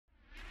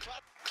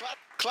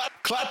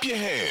Clap your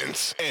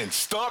hands and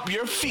stomp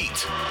your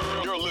feet.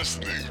 You're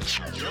listening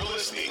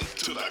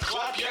to the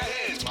Clap Your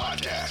Hands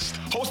podcast,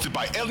 hosted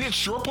by Elliot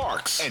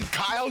Shore-Parks and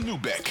Kyle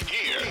Newbeck.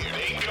 Here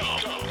they go.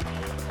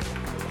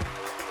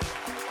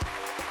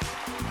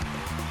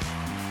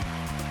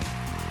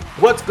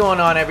 What's going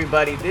on,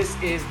 everybody? This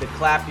is the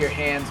Clap Your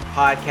Hands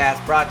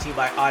podcast, brought to you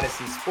by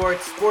Odyssey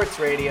Sports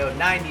Radio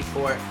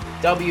 94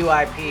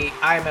 WIP.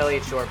 I'm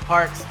Elliot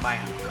Shore-Parks, my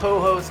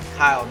co-host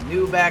Kyle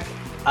Newbeck.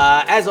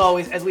 As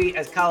always,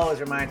 as Kyle always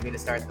reminds me to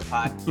start the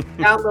pod,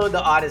 download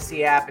the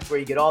Odyssey app. It's where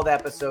you get all the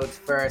episodes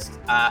first.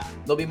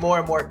 There'll be more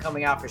and more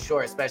coming out for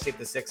sure, especially if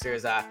the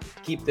Sixers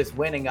keep this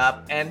winning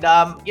up. And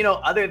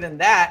other than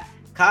that,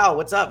 Kyle,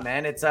 what's up,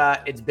 man? It's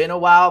been a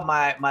while.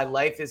 My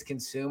life is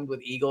consumed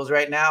with Eagles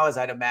right now, as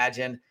I'd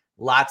imagine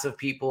lots of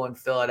people in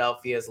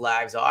Philadelphia's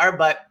lives are.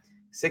 But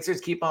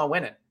Sixers keep on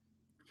winning.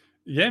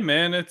 Yeah,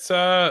 man, it's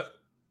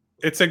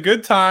a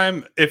good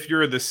time if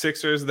you're the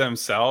Sixers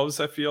themselves,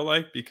 I feel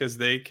like, because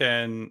they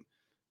can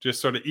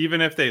just sort of,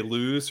 even if they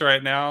lose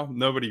right now,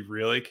 nobody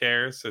really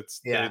cares.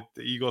 The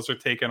Eagles are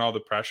taking all the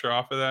pressure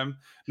off of them.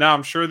 Now,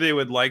 I'm sure they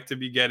would like to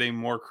be getting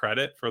more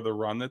credit for the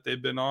run that they've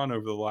been on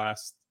over the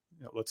last,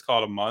 let's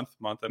call it a month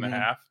and a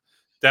half.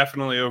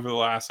 Definitely over the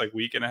last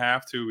week and a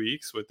half, 2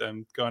 weeks, with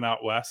them going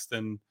out west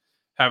and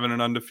having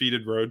an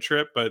undefeated road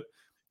trip. But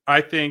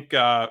I think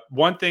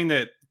one thing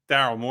that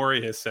Daryl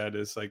Morey has said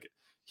is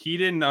he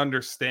didn't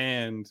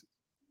understand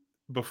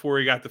before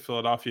he got to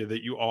Philadelphia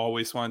that you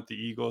always want the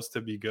Eagles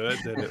to be good,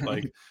 that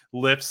it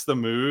lifts the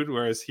mood.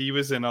 Whereas he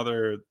was in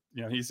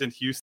he's in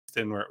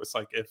Houston, where it was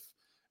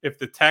if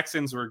the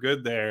Texans were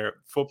good there,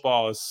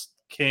 football is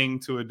king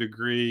to a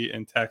degree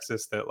in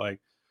Texas, that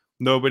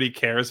nobody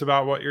cares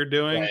about what you're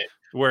doing. Right.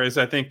 Whereas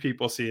I think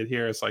people see it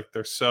here as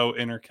they're so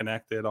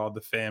interconnected, all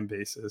the fan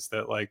bases,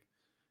 that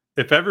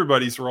if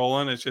everybody's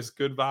rolling, it's just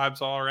good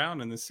vibes all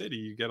around in the city.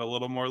 You get a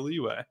little more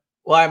leeway.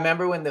 Well, I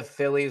remember when the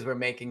Phillies were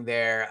making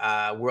their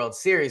World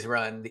Series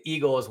run, the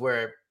Eagles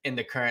were in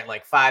the current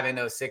 5-0,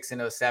 6-0,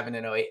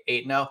 7-0,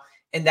 8-0.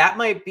 And that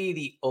might be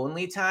the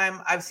only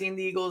time I've seen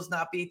the Eagles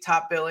not be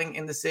top billing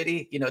in the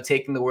city,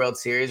 taking the World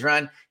Series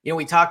run.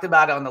 We talked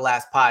about it on the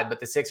last pod, but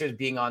the Sixers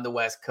being on the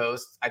West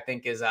Coast, I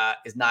think is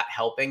not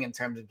helping in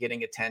terms of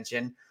getting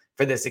attention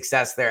for the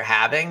success they're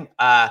having.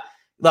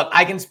 Look,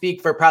 I can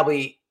speak for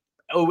probably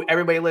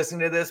everybody listening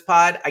to this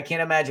pod. I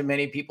can't imagine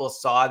many people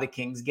saw the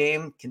Kings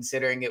game,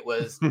 considering it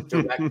was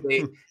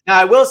directly. Now,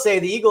 I will say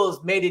the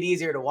Eagles made it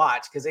easier to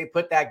watch because they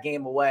put that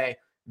game away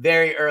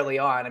very early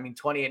on.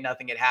 28-0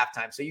 at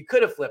halftime. So you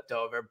could have flipped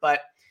over.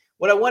 But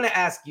what I want to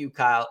ask you,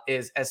 Kyle,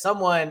 is as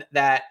someone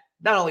that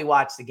not only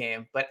watched the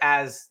game, but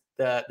as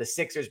the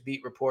Sixers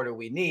beat reporter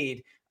we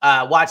need,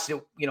 watched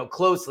it,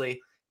 closely.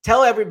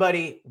 Tell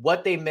everybody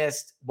what they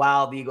missed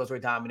while the Eagles were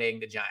dominating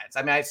the Giants.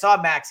 I saw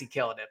Maxey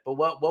killing it, but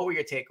what were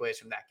your takeaways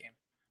from that game?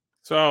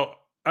 So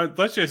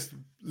let's just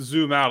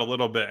zoom out a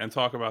little bit and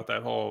talk about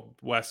that whole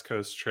West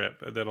Coast trip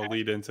that'll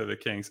lead into the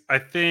Kings. I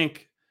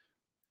think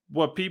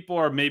what people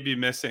are maybe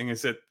missing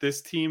is that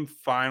this team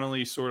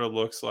finally sort of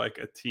looks like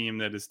a team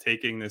that is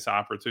taking this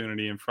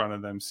opportunity in front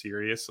of them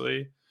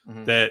seriously.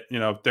 Mm-hmm.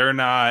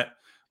 That,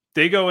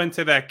 they go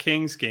into that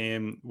Kings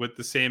game with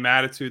the same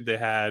attitude they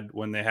had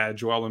when they had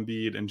Joel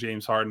Embiid and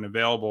James Harden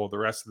available the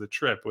rest of the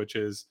trip, which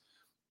is,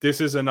 this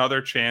is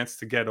another chance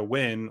to get a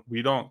win.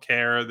 We don't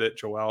care that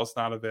Joel's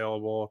not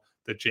available,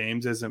 that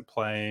James isn't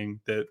playing,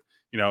 that,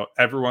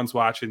 everyone's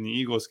watching the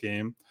Eagles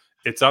game.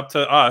 It's up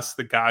to us,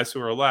 the guys who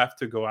are left,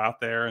 to go out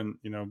there and,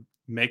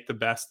 make the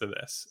best of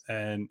this.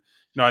 And,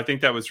 I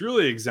think that was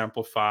really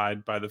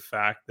exemplified by the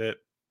fact that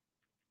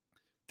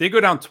they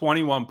go down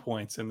 21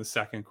 points in the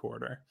second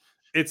quarter.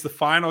 It's the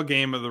final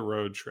game of the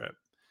road trip.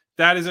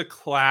 That is a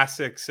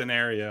classic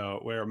scenario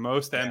where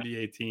most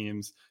NBA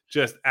teams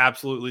just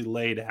absolutely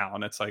lay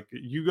down. It's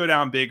you go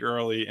down big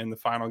early in the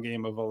final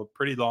game of a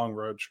pretty long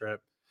road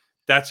trip.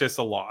 That's just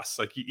a loss.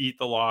 You eat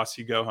the loss,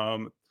 you go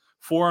home.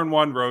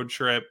 4-1 road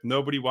trip.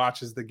 Nobody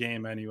watches the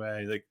game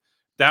anyway.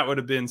 That would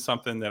have been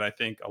something that I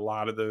think a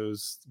lot of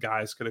those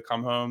guys could have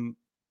come home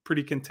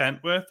pretty content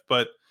with.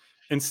 But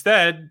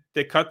instead,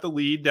 they cut the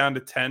lead down to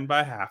 10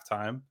 by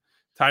halftime.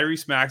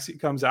 Tyrese Maxey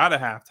comes out of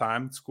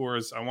halftime,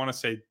 scores, I want to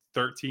say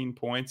 13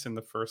 points in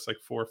the first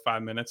 4 or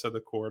 5 minutes of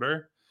the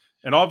quarter.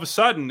 And all of a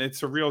sudden,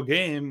 it's a real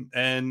game.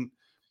 And,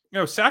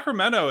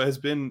 Sacramento has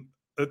been,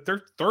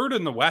 they're third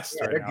in the West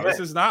right now. Good. This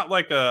is not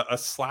a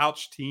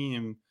slouch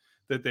team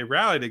that they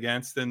rallied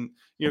against. And,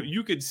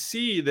 you could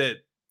see that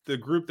the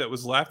group that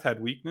was left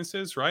had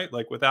weaknesses, right?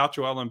 Without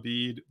Joel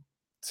Embiid,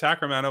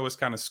 Sacramento was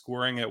kind of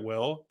scoring at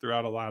will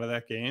throughout a lot of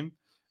that game.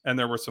 And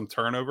there were some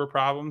turnover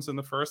problems in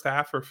the first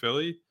half for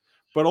Philly.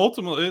 But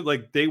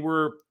ultimately, they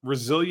were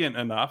resilient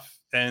enough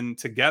and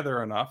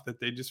together enough that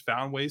they just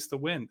found ways to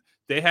win.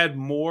 They had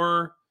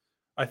more,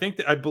 I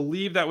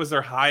believe that was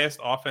their highest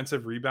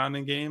offensive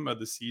rebounding game of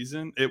the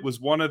season. It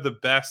was one of the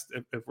best,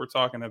 if we're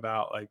talking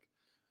about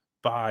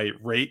by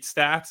rate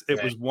stats,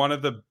 it was one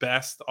of the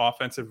best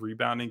offensive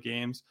rebounding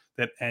games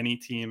that any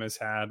team has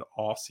had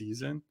all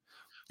season.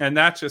 And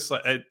that's just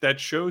like, that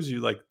shows you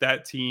like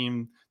that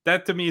team,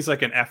 that to me is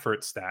like an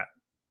effort stat,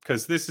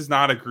 because this is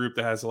not a group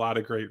that has a lot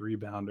of great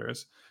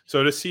rebounders.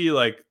 So to see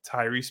like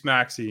Tyrese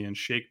Maxey and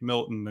Shake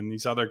Milton and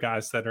these other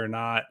guys that are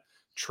not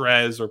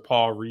Trez or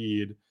Paul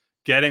Reed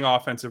getting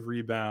offensive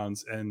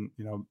rebounds and,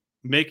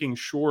 making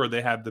sure they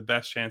have the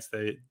best chance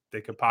they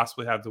could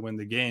possibly have to win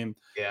the game.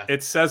 Yeah.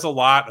 It says a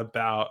lot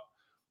about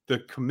the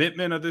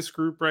commitment of this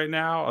group right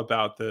now,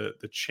 about the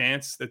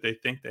chance that they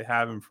think they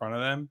have in front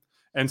of them.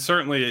 And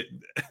certainly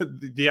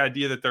the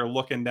idea that they're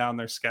looking down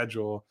their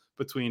schedule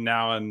between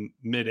now and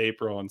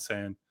mid-April and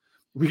saying,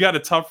 we got a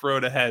tough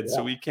road ahead,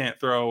 so we can't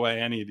throw away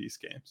any of these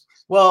games.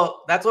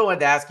 Well, that's what I wanted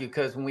to ask you,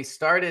 because when we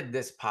started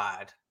this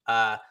pod,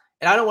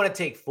 and I don't want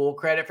to take full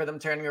credit for them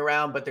turning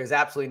around, but there's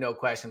absolutely no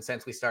question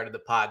since we started the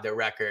pod, their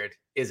record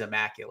is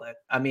immaculate.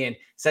 I mean,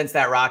 since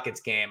that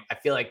Rockets game, I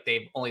feel like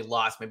they've only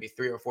lost maybe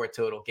 3 or 4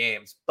 total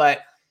games.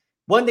 But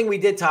one thing we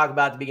did talk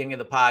about at the beginning of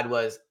the pod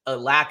was a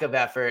lack of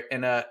effort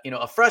and a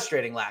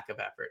frustrating lack of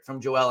effort from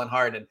Joel and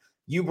Harden.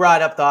 You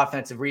brought up the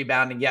offensive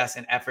rebounding, yes,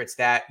 an effort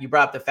stat. You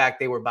brought up the fact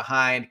they were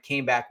behind,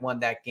 came back, won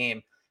that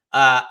game.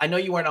 I know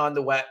you weren't on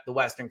the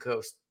Western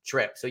Coast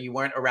trip, so you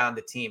weren't around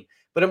the team.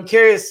 But I'm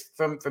curious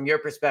from your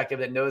perspective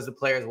that knows the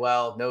players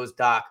well, knows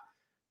Doc,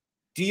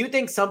 do you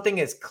think something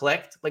has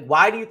clicked? Like,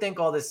 why do you think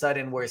all of a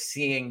sudden we're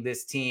seeing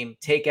this team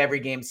take every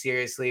game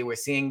seriously? We're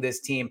seeing this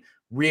team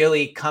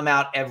really come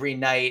out every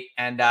night,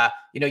 and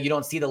you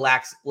don't see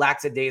the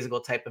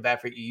lackadaisical type of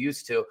effort you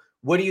used to.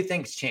 What do you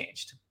think's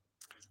changed?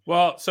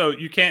 Well, so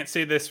you can't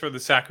say this for the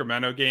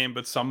Sacramento game,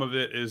 but some of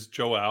it is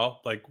Joel.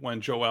 Like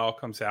when Joel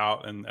comes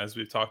out and, as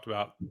we've talked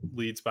about,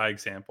 leads by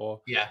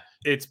example. Yeah,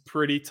 it's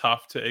pretty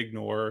tough to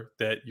ignore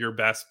that your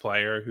best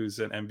player, who's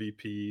an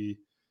MVP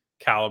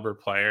caliber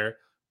player,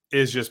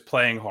 is just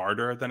playing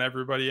harder than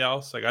everybody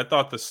else. Like I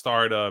thought the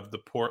start of the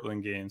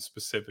Portland game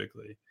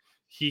specifically,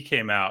 he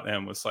came out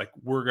and was like,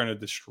 we're going to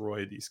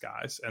destroy these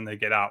guys. And they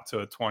get out to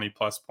a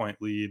 20-plus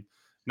point lead.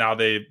 Now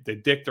they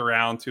dicked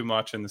around too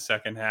much in the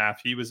second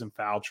half. He was in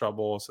foul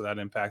trouble, so that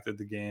impacted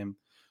the game.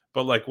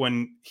 But like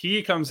when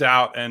he comes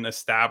out and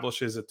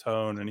establishes a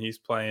tone and he's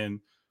playing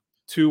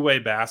two-way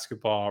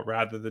basketball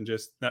rather than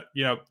just,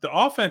 the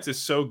offense is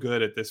so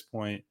good at this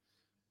point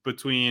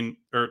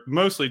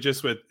mostly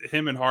just with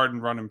him and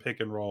Harden running pick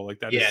and roll. Like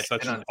that is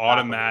such an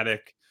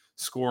automatic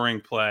scoring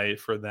play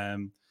for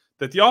them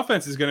that the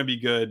offense is going to be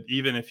good,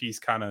 even if he's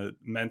kind of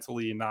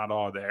mentally not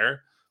all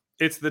there.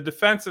 It's the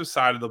defensive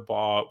side of the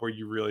ball where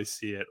you really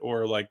see it,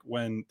 or like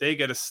when they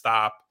get a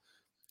stop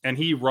and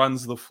he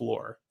runs the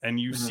floor and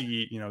you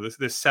see,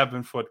 this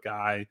 7-foot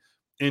guy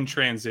in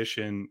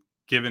transition,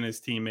 giving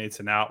his teammates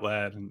an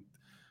outlet and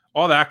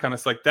all that kind of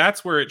stuff. Like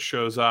that's where it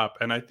shows up.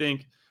 And I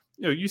think,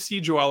 you see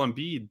Joel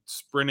Embiid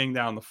sprinting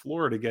down the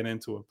floor to get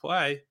into a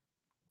play.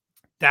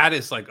 That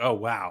is like, oh,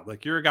 wow.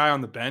 Like you're a guy on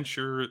the bench,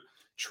 you're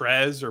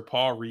Trez or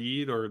Paul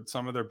Reed or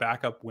some of their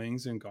backup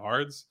wings and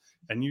guards.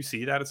 And you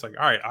see that, it's like,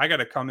 all right, I got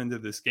to come into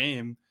this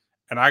game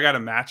and I got to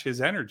match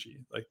his energy.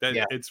 Like that.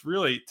 Yeah. It's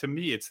really, to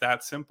me, it's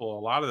that simple a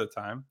lot of the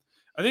time.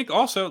 I think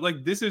also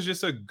like this is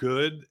just a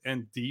good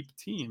and deep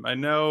team. I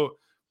know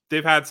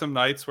they've had some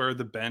nights where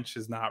the bench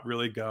is not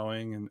really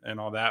going and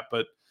all that,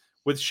 but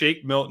with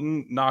Shake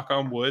Milton, knock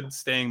on wood,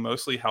 staying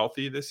mostly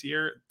healthy this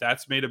year,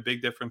 that's made a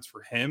big difference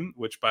for him,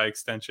 which by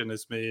extension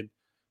has made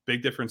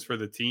big difference for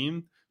the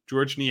team.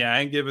 George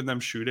Niang giving them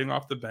shooting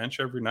off the bench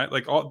every night.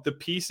 Like all the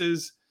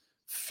pieces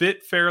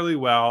fit fairly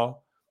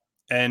well,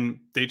 and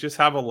they just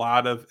have a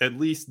lot of at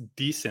least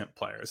decent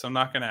players. I'm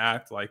not going to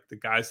act like the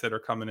guys that are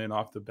coming in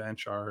off the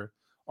bench are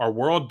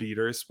world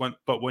beaters.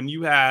 But when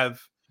you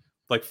have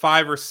like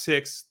 5 or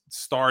 6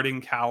 starting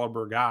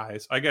caliber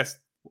guys, I guess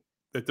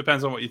it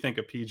depends on what you think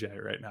of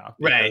PJ right now.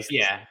 Right,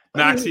 yeah.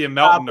 Maxey and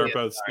Melton are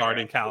both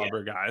starting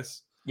caliber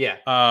guys. Yeah.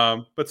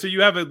 But so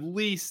you have at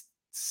least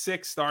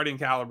 6 starting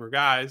caliber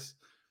guys.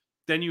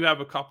 Then you have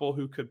a couple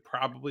who could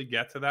probably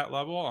get to that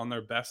level on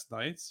their best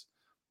nights.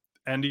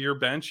 End of your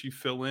bench, you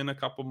fill in a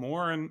couple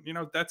more, and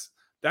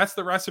that's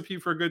the recipe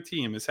for a good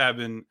team, is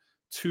having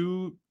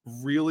 2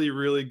 really,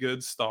 really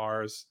good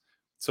stars,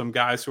 some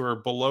guys who are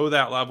below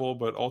that level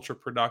but ultra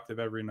productive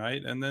every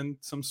night, and then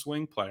some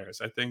swing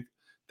players. I think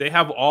they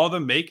have all the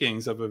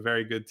makings of a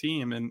very good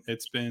team, and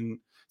it's been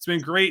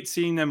great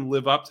seeing them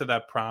live up to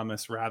that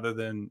promise rather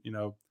than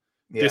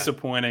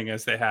disappointing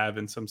as they have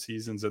in some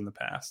seasons in the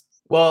past.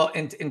 Well,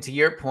 and to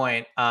your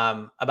point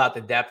about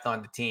the depth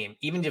on the team,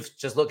 even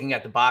just looking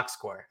at the box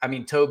score, I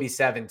mean, Toby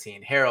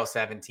 17, Harrell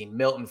 17,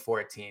 Milton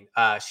 14,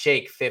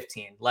 Shake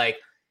 15, like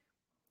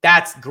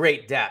that's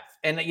great depth.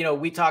 And,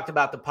 we talked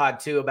about the pod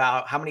too,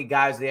 about how many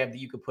guys they have that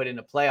you could put in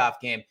a playoff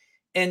game.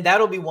 And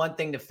that'll be one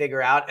thing to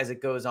figure out as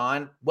it goes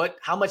on.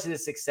 How much of the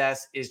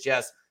success is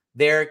just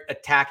they're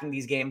attacking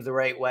these games the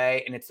right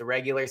way and it's the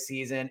regular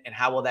season, and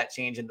how will that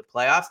change in the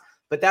playoffs?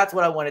 But that's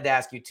what I wanted to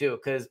ask you too,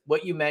 because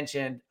what you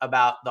mentioned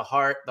about the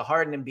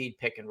Harden and Embiid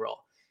pick and roll,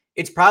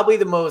 it's probably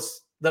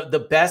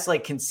the best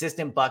like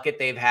consistent bucket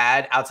they've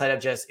had outside of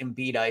just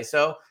Embiid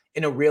ISO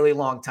in a really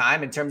long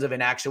time in terms of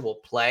an actual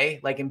play.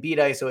 Like Embiid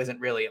ISO isn't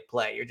really a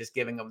play. You're just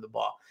giving them the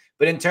ball.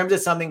 But in terms of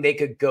something they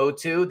could go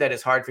to that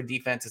is hard for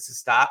defenses to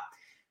stop,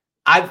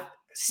 I've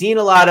seen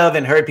a lot of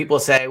and heard people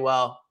say,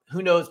 well,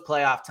 who knows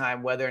playoff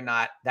time, whether or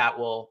not that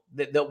will,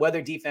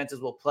 whether defenses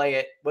will play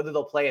it, whether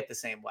they'll play it the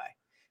same way.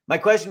 My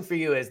question for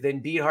you is the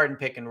Embiid Harden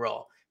pick and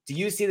roll. Do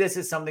you see this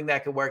as something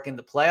that could work in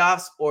the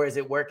playoffs, or is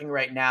it working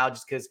right now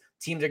just because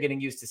teams are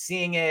getting used to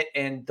seeing it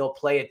and they'll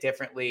play it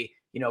differently,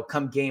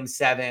 come game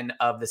 7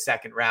 of the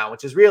second round,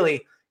 which is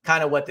really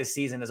kind of what this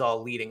season is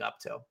all leading up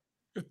to?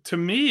 To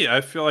me, I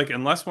feel like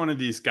unless one of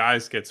these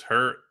guys gets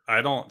hurt,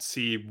 I don't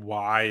see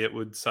why it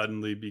would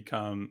suddenly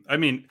become. I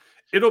mean,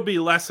 it'll be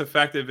less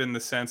effective in the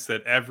sense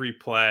that every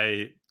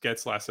play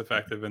gets less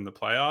effective in the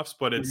playoffs,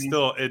 but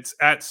it's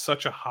at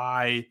such a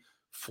high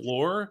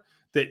floor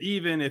that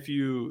even if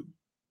you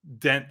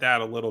dent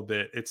that a little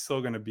bit, it's still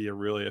going to be a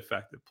really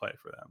effective play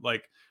for them.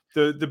 Like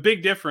the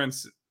big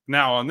difference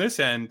now on this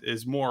end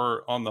is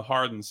more on the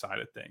Harden side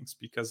of things,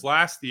 because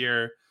last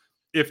year,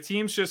 if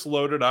teams just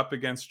loaded up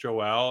against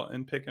Joel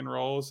in pick and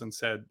rolls and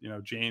said,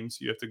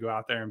 James, you have to go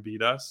out there and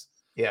beat us.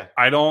 Yeah.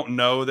 I don't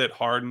know that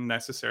Harden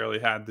necessarily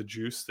had the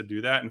juice to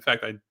do that. In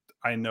fact,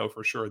 I know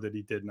for sure that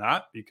he did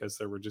not, because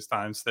there were just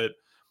times that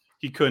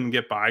he couldn't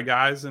get by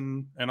guys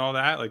and all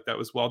that. Like, that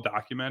was well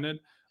documented.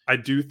 I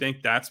do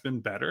think that's been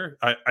better.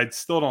 I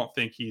still don't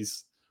think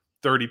he's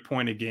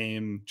 30-point a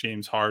game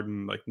James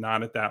Harden, like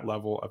not at that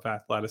level of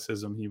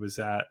athleticism he was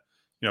at,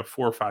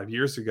 4 or 5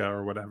 years ago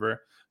or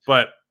whatever.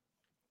 But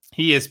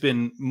he has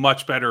been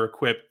much better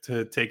equipped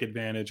to take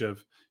advantage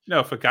of,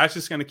 if a guy's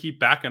just going to keep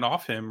backing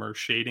off him or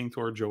shading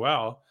toward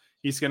Joel,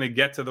 he's going to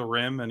get to the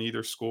rim and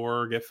either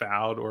score or get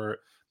fouled. Or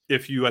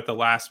if you at the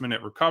last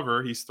minute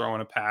recover, he's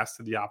throwing a pass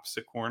to the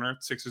opposite corner.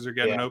 Sixers are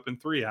getting an open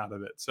 3 out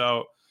of it.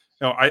 So,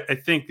 I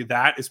think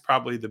that is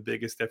probably the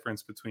biggest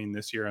difference between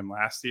this year and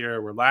last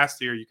year, where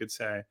last year you could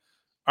say,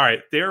 all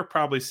right, they're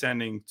probably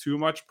sending too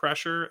much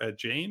pressure at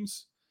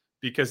James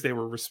because they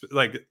were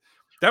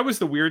that was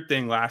the weird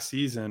thing last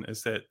season,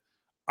 is that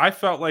I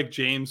felt like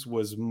James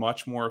was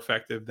much more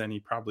effective than he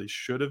probably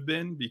should have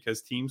been,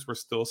 because teams were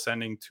still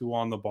sending 2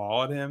 on the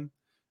ball at him.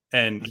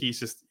 And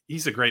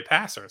he's a great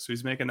passer. So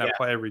he's making that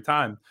play every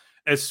time.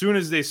 As soon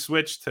as they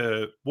switched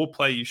to, we'll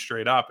play you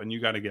straight up and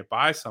you got to get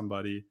by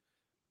somebody,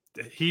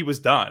 he was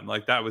done.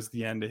 Like, that was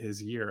the end of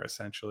his year,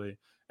 essentially.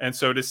 And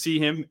so to see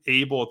him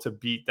able to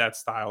beat that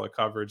style of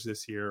coverage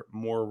this year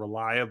more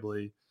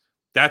reliably,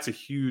 that's a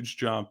huge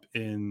jump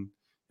in,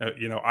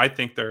 I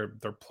think their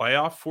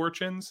playoff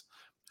fortunes.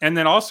 And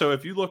then also,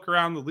 if you look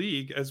around the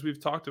league, as we've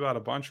talked about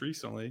a bunch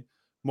recently,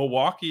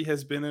 Milwaukee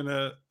has been in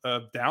a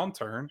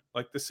downturn.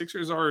 Like, the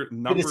Sixers are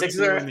number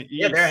 2 in the East.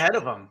 Yeah, they're ahead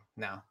of them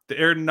now.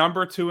 They're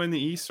number 2 in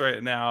the East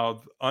right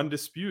now,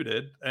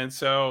 undisputed. And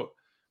so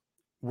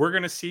we're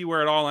going to see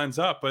where it all ends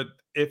up. But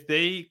if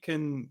they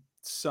can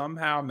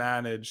somehow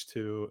manage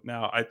to,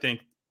 now I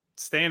think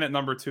staying at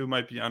number 2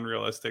 might be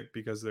unrealistic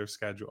because of their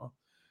schedule.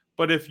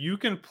 But if you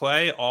can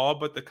play all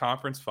but the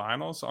conference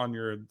finals on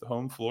your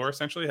home floor,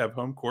 essentially have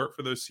home court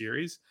for those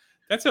series,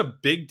 that's a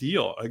big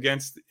deal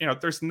against,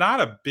 there's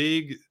not a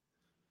big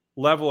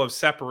level of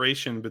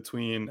separation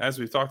between, as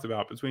we've talked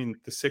about, between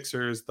the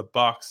Sixers, the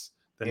Bucks,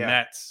 the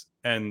Nets,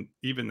 and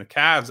even the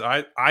Cavs.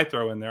 I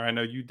throw in there. I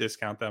know you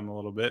discount them a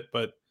little bit,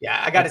 but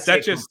I got to say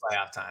just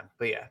playoff time.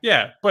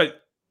 But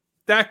but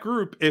that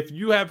group, if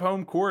you have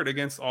home court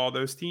against all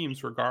those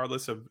teams,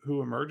 regardless of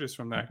who emerges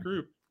from that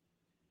group,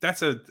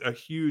 that's a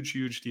huge,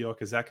 huge deal,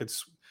 because that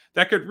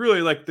could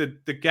really, like,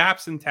 the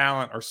gaps in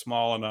talent are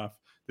small enough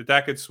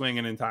that could swing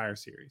an entire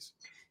series.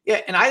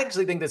 Yeah, and I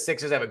actually think the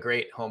Sixers have a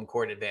great home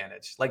court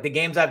advantage. Like, the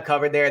games I've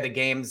covered there, the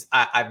games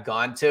I've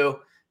gone to,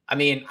 I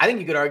mean, I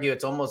think you could argue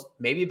it's almost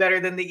maybe better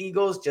than the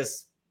Eagles,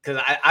 just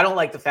because I don't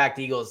like the fact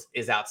the Eagles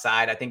is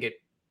outside.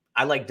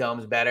 I like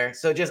domes better.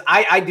 So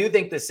I do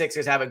think the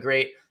Sixers have a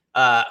great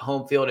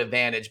home field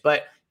advantage.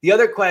 But the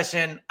other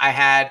question I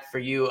had for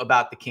you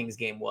about the Kings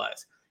game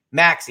was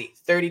Maxey,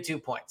 32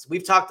 points.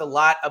 We've talked a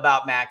lot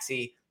about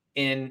Maxey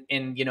in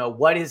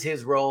what is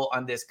his role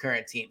on this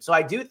current team. So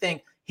I do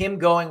think him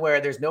going where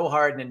there's no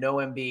Harden and no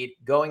Embiid,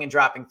 going and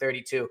dropping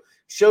 32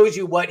 shows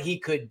you what he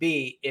could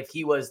be if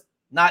he was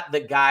not the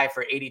guy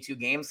for 82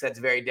 games. That's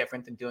very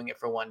different than doing it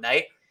for one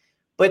night.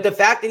 But the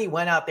fact that he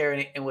went out there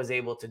and was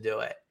able to do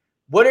it,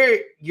 what are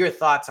your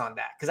thoughts on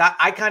that? Because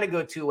I kind of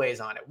go 2 ways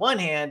on it. One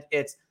hand,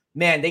 it's,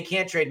 man, they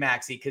can't trade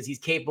Maxey because he's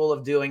capable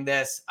of doing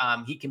this.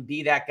 He can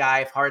be that guy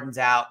if Harden's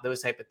out,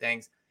 those type of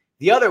things.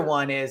 The other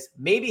one is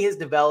maybe his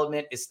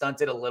development is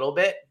stunted a little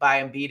bit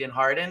by Embiid and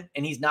Harden,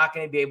 and he's not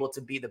going to be able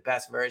to be the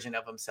best version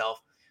of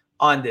himself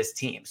on this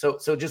team. So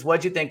just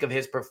what'd you think of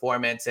his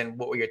performance, and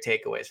what were your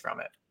takeaways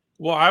from it?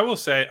 Well, I will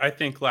say, I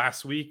think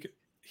last week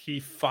he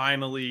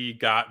finally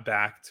got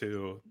back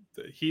to,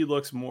 he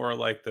looks more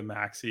like the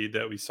Maxey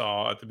that we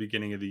saw at the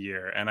beginning of the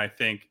year. And I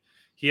think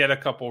he had a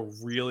couple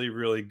really,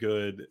 really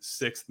good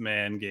 6th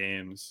man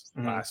games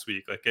last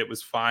week. Like, it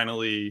was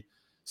finally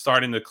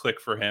starting to click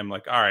for him.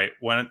 Like, all right,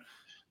 when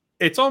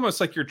it's almost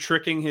like you're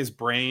tricking his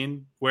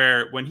brain,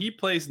 where when he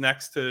plays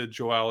next to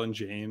Joel and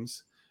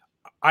James,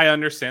 I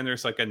understand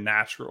there's like a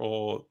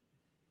natural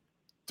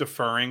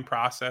deferring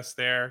process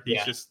there.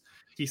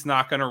 He's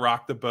not going to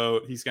rock the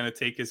boat. He's going to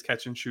take his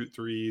catch and shoot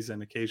threes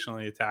and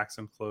occasionally attack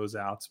some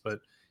closeouts, but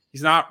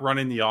he's not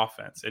running the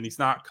offense, and he's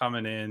not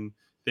coming in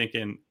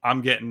thinking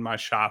I'm getting my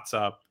shots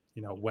up,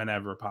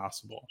 whenever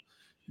possible.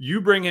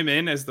 You bring him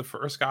in as the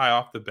first guy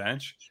off the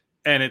bench,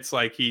 and it's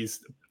like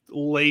he's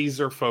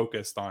laser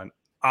focused on,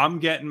 I'm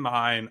getting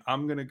mine.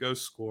 I'm going to go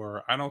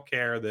score. I don't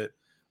care that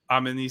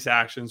I'm in these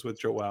actions with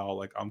Joel.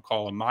 Like, I'm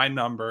calling my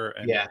number,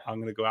 and I'm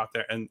going to go out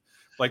there. And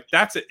like,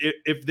 that's it.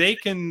 If they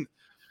can,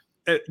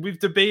 we've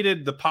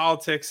debated the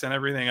politics and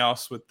everything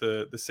else with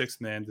the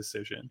 6-man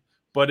decision.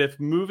 But if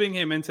moving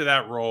him into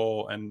that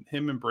role and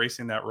him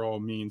embracing that role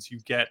means you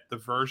get the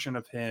version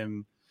of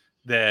him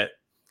that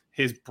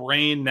his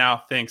brain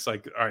now thinks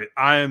like, all right,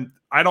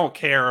 I don't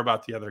care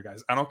about the other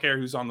guys. I don't care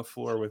who's on the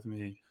floor with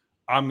me.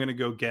 I'm going to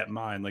go get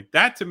mine. Like,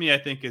 that to me, I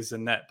think is a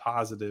net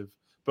positive,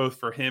 both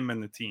for him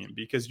and the team,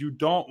 because you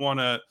don't want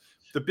to,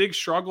 the big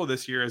struggle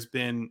this year has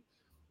been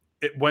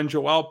when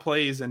Joel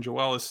plays and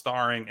Joel is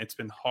starring, it's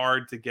been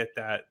hard to get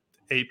that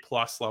A+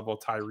 level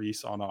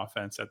Tyrese on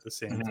offense at the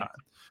same time.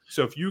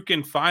 So if you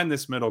can find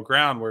this middle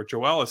ground where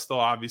Joel is still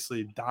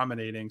obviously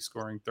dominating,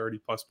 scoring 30+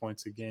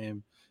 points a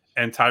game,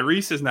 and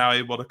Tyrese is now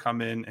able to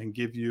come in and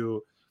give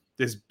you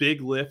this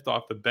big lift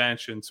off the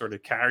bench and sort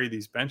of carry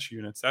these bench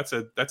units, that's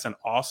an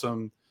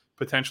awesome,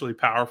 potentially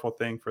powerful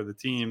thing for the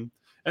team.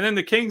 And then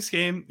the Kings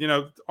game,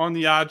 on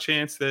the odd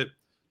chance that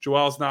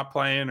Joel's not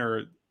playing,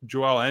 or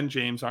Joel and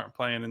James aren't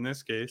playing in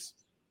this case,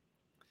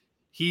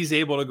 he's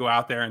able to go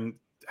out there and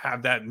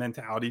have that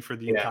mentality for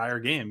the entire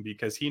game,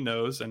 because he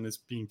knows and is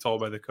being told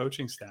by the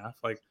coaching staff,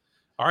 like,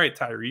 all right,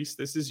 Tyrese,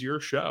 this is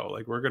your show.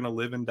 Like, we're going to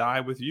live and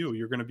die with you.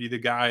 You're going to be the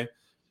guy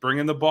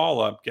bringing the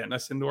ball up, getting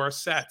us into our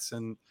sets.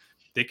 And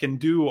they can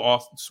do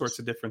all sorts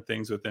of different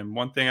things with him.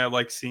 One thing I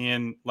like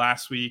seeing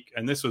last week,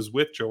 and this was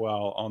with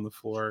Joel on the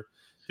floor,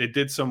 they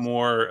did some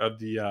more of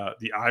the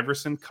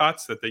Iverson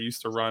cuts that they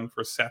used to run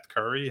for Seth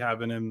Curry,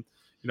 having him,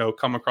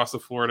 come across the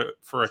floor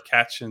for a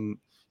catch. And,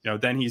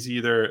 then he's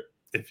either,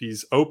 if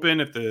he's open,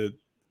 if the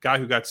guy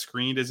who got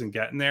screened isn't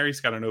getting there,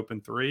 he's got an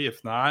open three.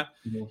 If not,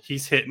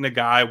 he's hitting a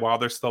guy while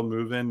they're still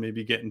moving,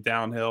 maybe getting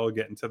downhill,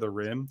 getting to the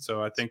rim.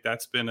 So I think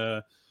that's been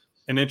an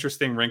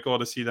interesting wrinkle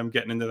to see them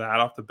getting into that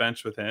off the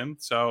bench with him.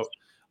 So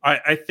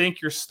I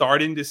think you're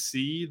starting to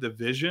see the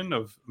vision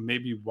of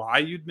maybe why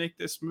you'd make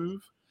this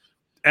move.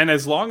 And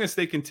as long as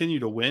they continue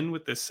to win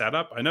with this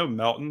setup, I know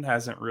Melton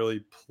hasn't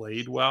really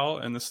played well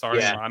in the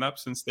starting lineup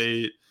since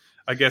they,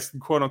 I guess,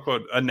 quote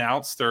unquote,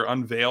 announced or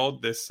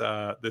unveiled this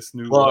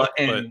new look.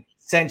 And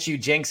since you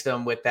jinxed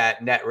them with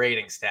that net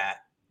rating stat,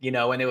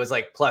 when it was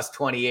like plus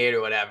 28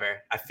 or whatever,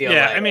 I feel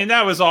like, I mean,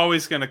 that was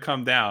always going to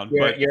come down.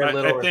 You're a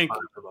little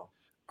responsible.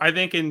 I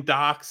think in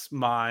Doc's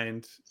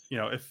mind,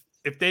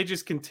 if they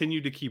just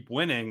continue to keep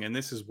winning and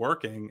this is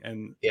working,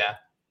 and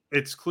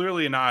it's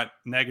clearly not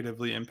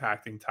negatively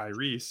impacting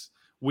Tyrese,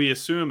 we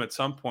assume at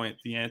some point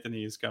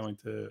D'Anthony is going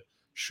to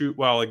shoot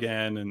well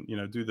again and,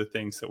 do the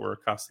things that we're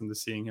accustomed to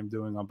seeing him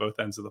doing on both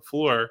ends of the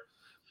floor,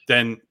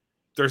 then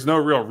there's no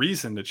real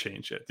reason to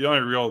change it. The only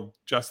real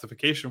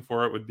justification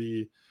for it would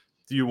be,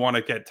 do you want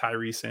to get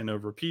Tyrese in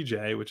over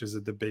PJ, which is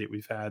a debate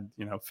we've had,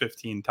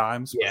 15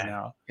 times by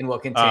now. And we'll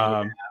continue to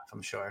have,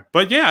 I'm sure.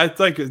 But yeah, it's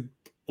like a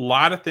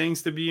lot of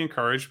things to be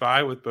encouraged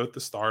by with both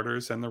the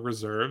starters and the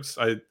reserves.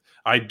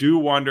 I do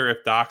wonder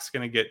if Doc's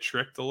going to get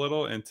tricked a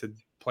little into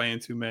playing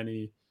too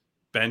many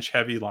bench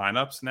heavy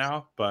lineups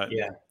now, but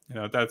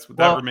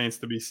that remains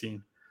to be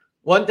seen.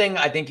 One thing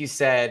I think you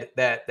said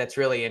that's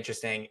really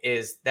interesting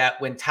is that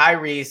when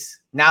Tyrese,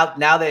 now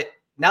that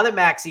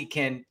Maxey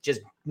can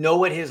just know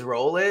what his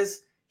role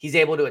is, he's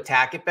able to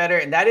attack it better.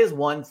 And that is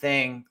one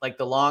thing, like,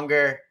 the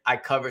longer I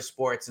cover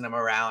sports and I'm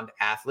around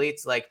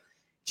athletes, like,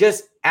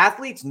 just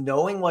athletes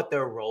knowing what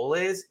their role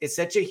is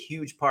such a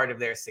huge part of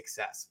their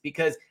success.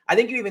 Because I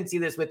think you even see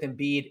this with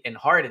Embiid and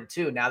Harden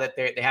too, now that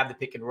they have the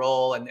pick and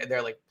roll and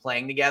they're like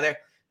playing together.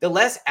 The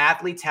less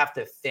athletes have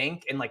to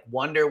think and like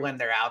wonder when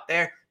they're out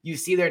there, you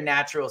see their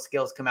natural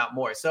skills come out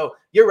more. So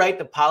you're right.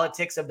 The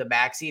politics of the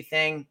Maxey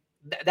thing,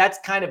 that's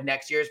kind of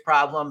next year's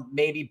problem.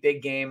 Maybe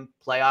big game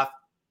playoff,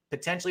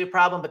 potentially a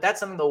problem, but that's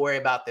something they'll worry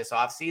about this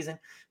offseason.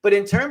 But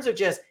in terms of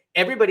just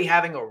everybody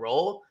having a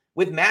role,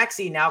 with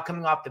Maxey now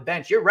coming off the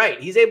bench, you're right.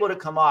 He's able to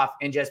come off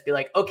and just be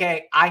like,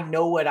 okay, I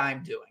know what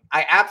I'm doing.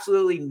 I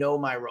absolutely know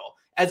my role.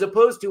 As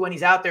opposed to when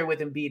he's out there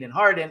with Embiid and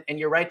Harden, and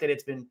you're right that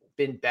it's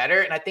been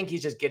better. And I think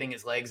he's just getting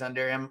his legs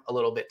under him a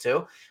little bit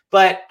too.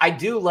 But I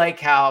do like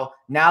how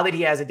now that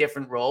he has a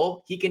different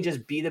role, he can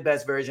just be the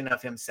best version of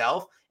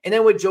himself. And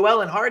then with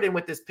Joel and Harden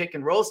with this pick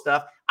and roll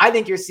stuff, I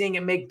think you're seeing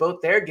it make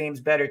both their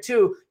games better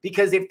too,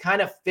 because they've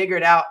kind of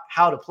figured out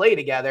how to play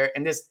together.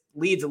 And this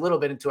leads a little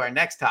bit into our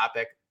next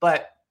topic,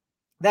 but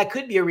that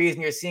could be a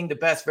reason you're seeing the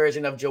best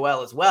version of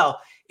Joel as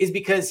well, is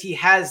because he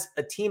has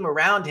a team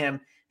around him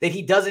that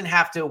he doesn't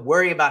have to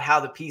worry about how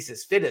the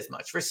pieces fit as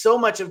much. For so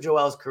much of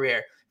Joel's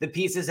career, the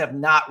pieces have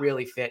not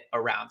really fit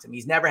around him.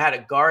 He's never had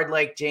a guard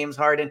like James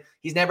Harden.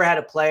 He's never had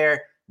a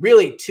player,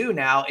 really two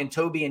now, in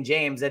Toby and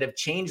James, that have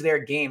changed their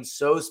game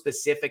so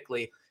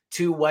specifically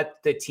to what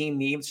the team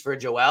needs for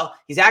Joel.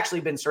 He's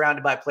actually been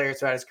surrounded by players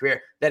throughout his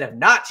career that have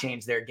not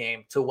changed their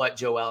game to what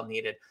Joel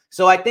needed.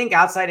 So I think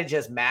outside of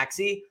just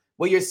Maxey,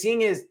 what you're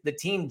seeing is the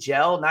team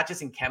gel, not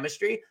just in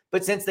chemistry,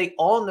 but since they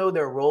all know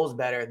their roles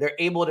better, they're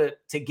able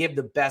to give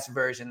the best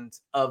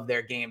versions of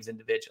their games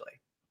individually.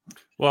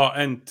 Well,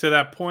 and to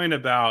that point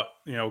about,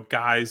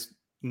 guys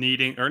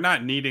needing or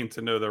not needing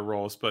to know their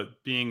roles,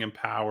 but being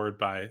empowered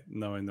by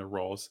knowing their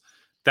roles.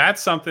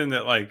 That's something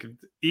that, like,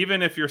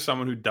 even if you're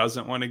someone who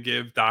doesn't want to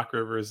give Doc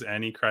Rivers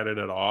any credit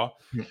at all,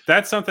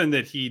 that's something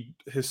that he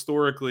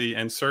historically,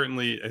 and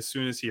certainly as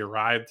soon as he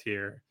arrived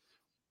here,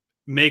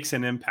 makes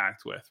an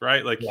impact with,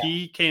 right? Like,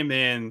 he came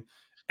in,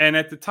 and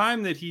at the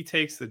time that he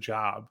takes the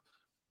job,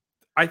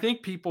 I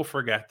think people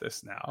forget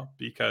this now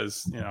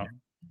because,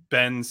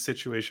 Ben's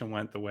situation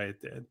went the way it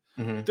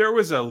did. There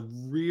was a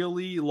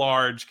really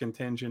large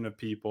contingent of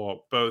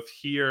people, both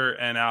here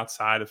and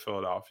outside of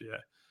Philadelphia,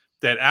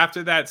 that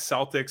after that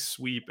Celtics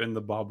sweep in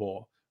the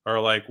bubble are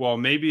like, well,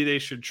 maybe they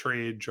should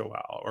trade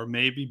Joel, or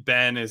maybe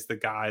Ben is the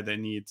guy they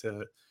need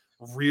to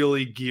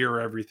really gear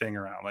everything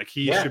around. Like,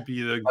 he should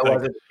be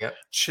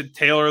should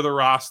tailor the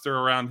roster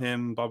around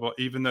him, blah, blah,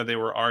 even though they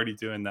were already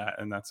doing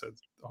that. And that's a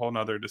whole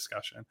nother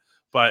discussion.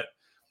 But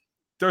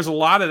there's a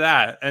lot of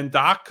that. And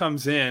Doc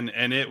comes in,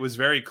 and it was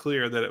very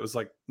clear that it was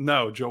like,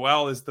 no,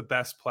 Joel is the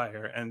best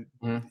player, and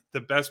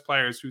the best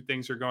players who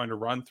things are going to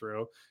run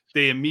through.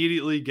 They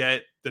immediately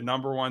get the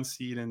number 1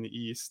 seed in the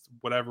East,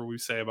 whatever we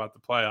say about the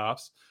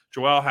playoffs.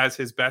 Joel has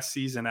his best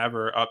season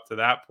ever up to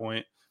that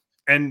point.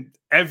 And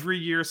every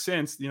year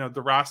since,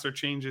 the roster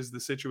changes,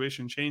 the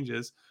situation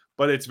changes,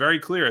 but it's very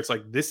clear. It's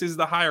like, this is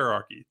the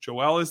hierarchy.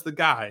 Joel is the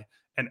guy,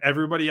 and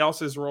everybody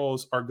else's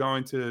roles are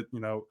going to,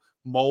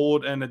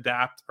 mold and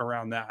adapt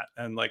around that.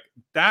 And like,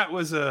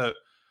 that's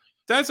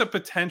a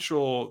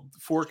potential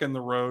fork in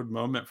the road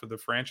moment for the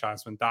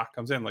franchise when Doc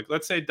comes in. Like,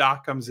 let's say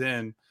Doc comes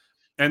in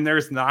and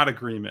there's not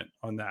agreement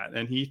on that,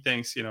 and he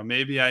thinks,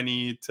 maybe I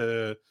need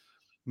to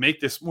make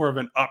this more of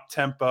an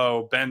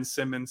up-tempo Ben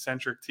Simmons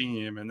centric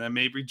team, and then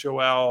maybe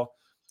Joel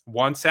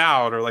wants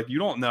out, or like, you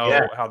don't know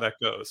how that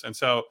goes. And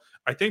so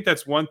I think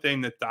that's one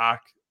thing that Doc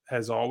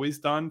has always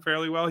done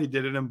fairly well. He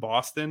did it in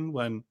Boston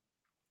when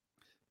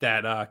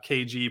that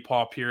KG,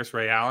 Paul Pierce,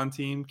 Ray Allen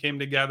team came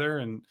together,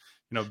 and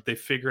they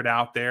figured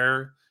out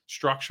their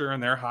structure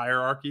and their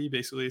hierarchy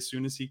basically as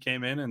soon as he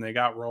came in, and they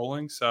got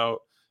rolling.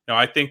 So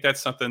I think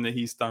that's something that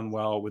he's done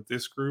well with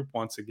this group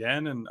once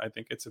again, and I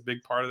think it's a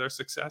big part of their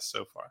success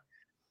so far.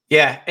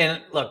 Yeah,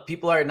 and look,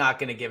 people are not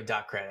going to give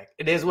Doc credit.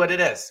 It is what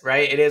it is,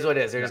 right? It is what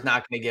it is. They're just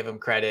not going to give him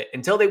credit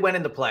until they win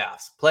in the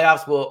playoffs.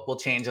 Playoffs will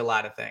change a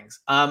lot of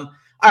things.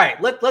 All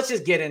right, let's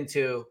just get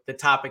into the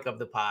topic of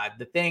the pod.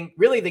 The thing,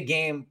 really the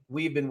game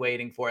we've been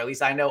waiting for, at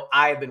least I know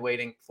I've been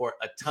waiting for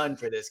a ton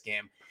for this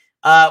game.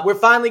 We're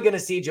finally going to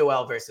see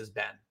Joel versus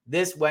Ben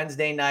this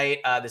Wednesday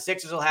night. The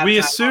Sixers will have. We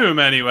assume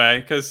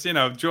anyway, because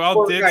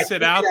Joel did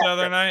sit out the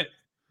other night.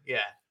 Yeah.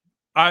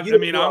 I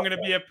mean, I'm going to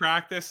be at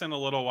practice in a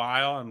little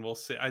while, and we'll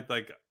see.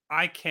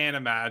 I can't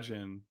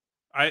imagine.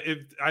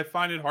 I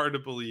find it hard to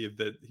believe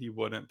that he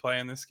wouldn't play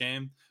in this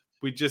game.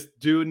 We just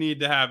do need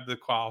to have the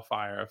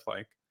qualifier of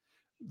like,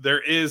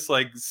 there is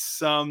like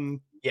some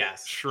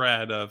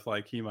shred of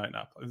like, he might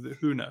not play.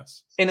 Who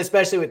knows? And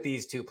especially with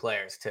these two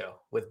players too,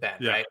 with Ben,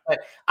 right?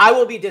 But I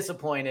will be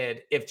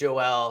disappointed if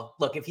Joel,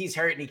 look, if he's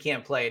hurt and he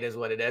can't play, it is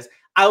what it is.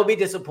 I will be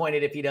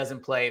disappointed if he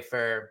doesn't play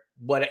for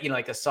what,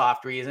 like a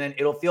soft reason.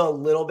 It'll feel a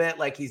little bit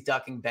like he's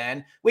ducking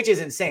Ben, which is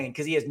insane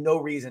because he has no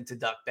reason to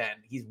duck Ben.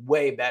 He's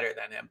way better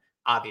than him.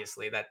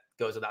 Obviously, that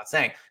goes without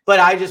saying,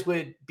 but I just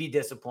would be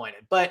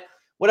disappointed. But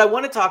what I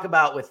want to talk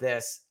about with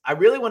this, I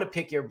really want to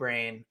pick your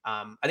brain.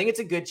 I think it's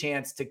a good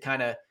chance to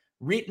kind of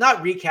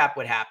not recap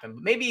what happened,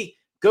 but maybe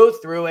go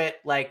through it,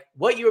 like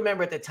what you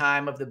remember at the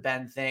time of the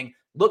Ben thing,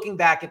 looking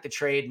back at the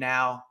trade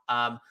now,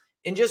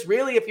 and just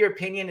really if your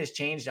opinion has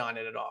changed on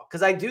it at all.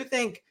 Because I do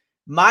think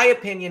my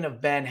opinion of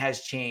Ben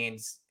has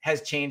changed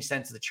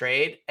since the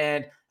trade.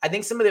 And I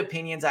think some of the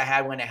opinions I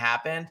had when it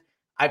happened,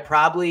 I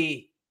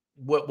probably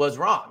was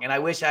wrong. And I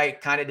wish I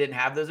kind of didn't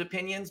have those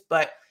opinions,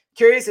 but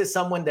curious as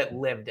someone that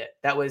lived it,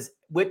 that was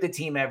with the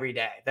team every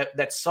day,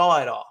 that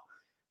saw it all.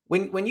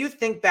 When you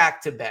think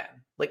back to Ben,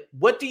 like,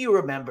 what do you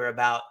remember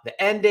about the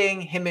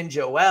ending, him and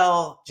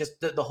Joel, just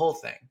the whole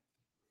thing?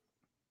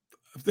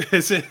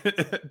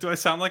 Do I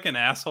sound like an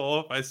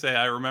asshole if I say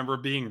I remember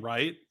being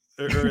right?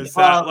 Or is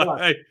that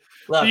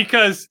look,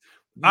 because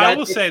I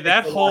will say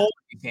that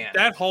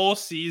whole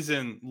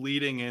season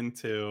leading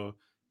into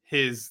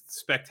his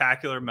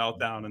spectacular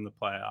meltdown in the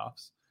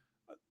playoffs,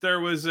 there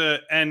was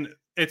and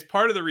it's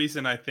part of the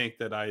reason I think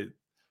that I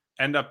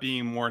end up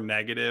being more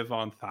negative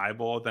on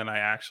Thibault than I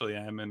actually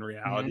am in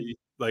reality.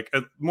 Like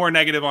more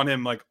negative on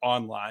him, like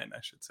online, I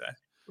should say.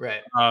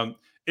 Right.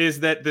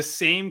 Is that the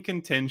same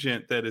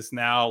contingent that is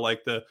now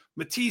like the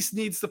Matisse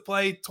needs to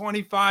play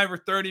 25 or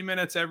 30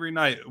 minutes every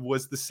night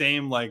was the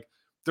same. Like,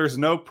 there's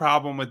no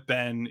problem with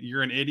Ben.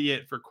 You're an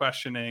idiot for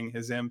questioning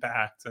his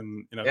impact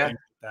and, things like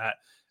that.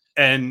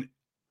 And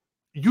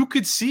you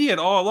could see it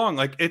all along.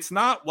 Like, it's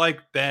not like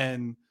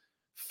Ben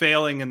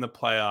failing in the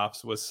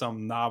playoffs was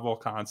some novel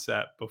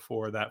concept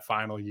before that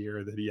final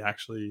year that he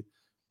actually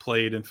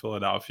played in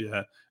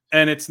Philadelphia.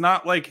 And it's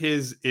not like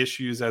his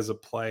issues as a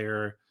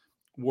player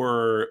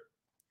were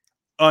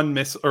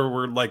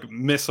were like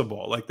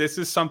missable. Like this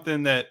is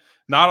something that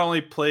not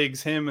only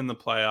plagues him in the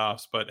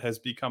playoffs, but has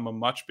become a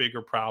much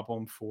bigger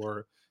problem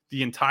for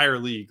the entire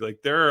league.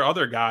 Like there are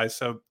other guys.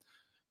 So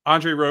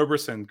Andre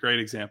Roberson, great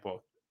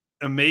example.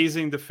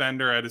 Amazing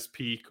defender at his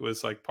peak,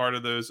 was like part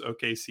of those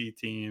OKC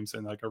teams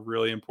and like a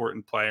really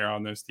important player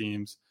on those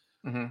teams.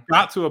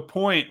 Got to a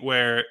point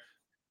where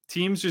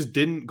teams just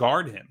didn't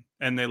guard him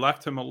and they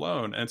left him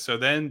alone. And so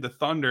then the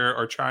Thunder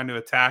are trying to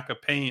attack a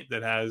paint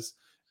that has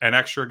an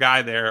extra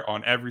guy there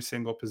on every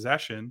single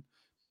possession.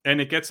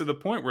 And it gets to the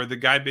point where the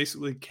guy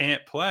basically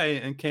can't play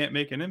and can't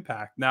make an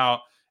impact.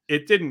 Now,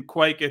 it didn't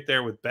quite get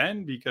there with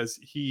Ben because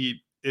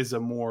he is a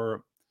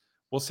more,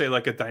 we'll say,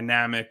 like a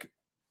dynamic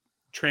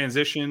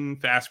transition,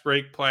 fast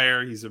break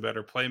player. He's a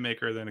better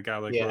playmaker than a guy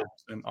like Roberson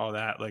and all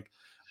that. Like,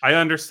 I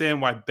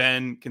understand why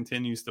Ben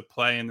continues to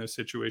play in those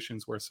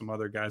situations where some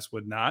other guys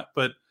would not,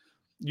 but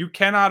you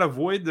cannot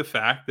avoid the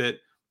fact that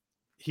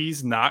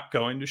he's not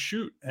going to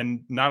shoot.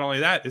 And not only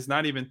that, is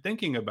not even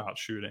thinking about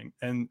shooting.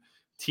 And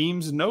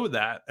teams know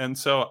that. And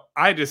so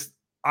I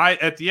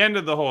at the end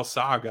of the whole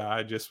saga,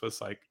 I just was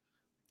like,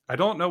 I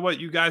don't know what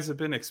you guys have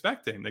been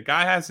expecting. The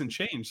guy hasn't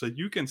changed. Like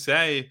you can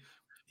say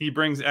he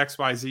brings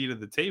XYZ to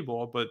the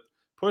table, but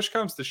push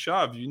comes to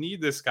shove. You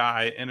need this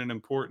guy in an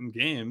important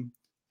game.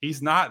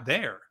 He's not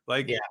there.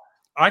 Like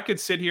I could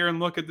sit here and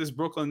look at this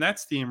Brooklyn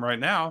Nets team right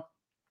now.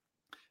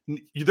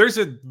 There's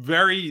a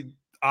very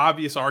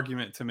obvious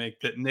argument to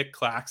make that Nick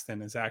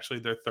Claxton is actually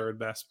their third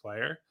best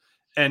player.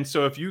 And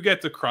so if you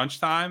get to crunch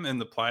time in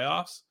the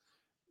playoffs,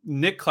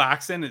 Nick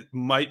Claxton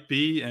might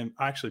be, and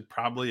actually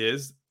probably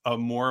is, a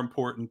more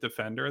important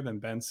defender than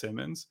Ben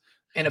Simmons.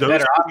 And a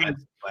better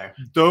offensive player.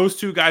 Those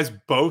two guys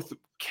both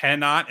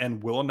cannot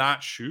and will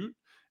not shoot.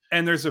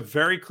 And there's a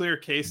very clear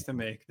case to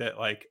make that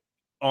like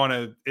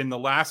in the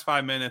last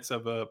 5 minutes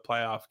of a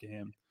playoff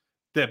game,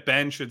 that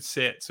Ben should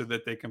sit so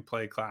that they can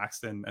play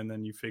Claxton, and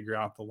then you figure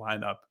out the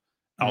lineup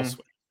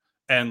elsewhere.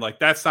 And like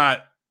that's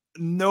not,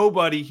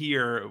 nobody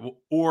here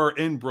or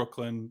in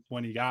Brooklyn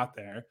when he got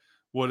there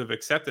would have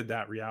accepted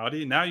that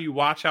reality. Now you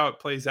watch how it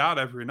plays out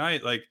every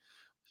night. Like,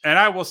 and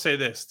I will say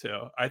this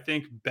too. I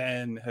think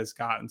Ben has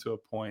gotten to a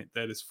point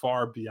that is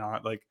far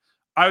beyond, like,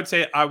 I would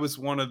say I was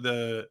one of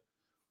the,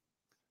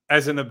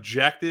 as an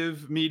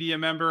objective media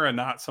member and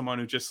not someone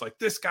who just like,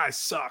 this guy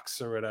sucks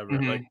or whatever.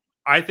 Like,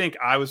 I think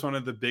I was one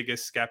of the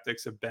biggest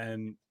skeptics of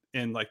Ben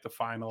in like the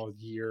final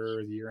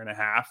year and a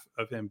half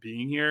of him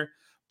being here.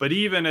 But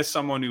even as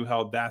someone who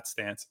held that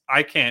stance,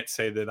 I can't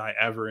say that I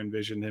ever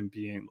envisioned him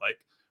being like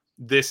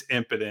this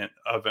impotent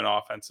of an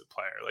offensive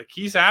player. Like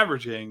he's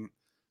averaging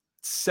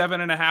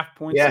 7.5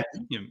 points a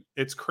game.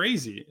 It's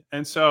crazy.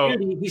 And so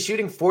he's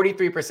shooting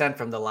 43%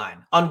 from the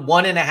line on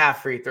 1.5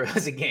 free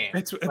throws a game.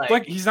 It's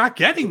like he's not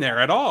getting there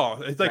at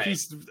all. It's like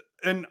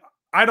and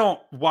I don't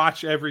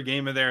watch every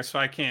game of there, so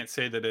I can't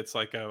say that it's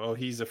like,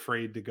 he's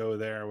afraid to go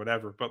there or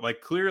whatever. But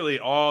like clearly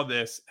all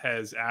this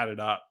has added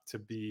up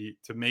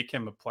to make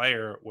him a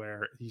player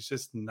where he's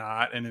just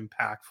not an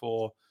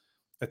impactful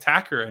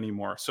attacker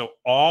anymore. So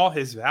all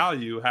his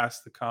value has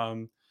to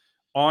come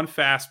on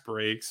fast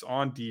breaks,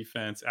 on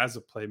defense, as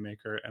a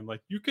playmaker. And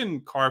like you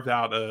can carve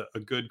out a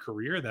good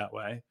career that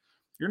way.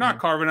 You're not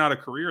carving out a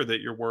career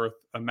that you're worth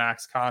a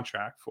max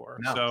contract for.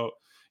 No. So,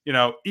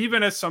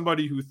 even as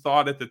somebody who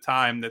thought at the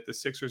time that the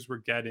Sixers were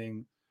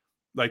getting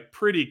like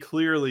pretty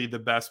clearly the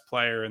best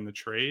player in the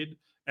trade,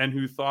 and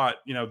who thought,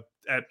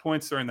 at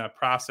points during that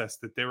process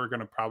that they were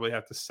going to probably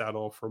have to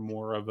settle for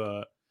more of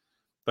a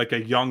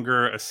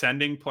younger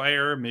ascending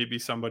player, maybe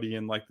somebody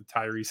in like the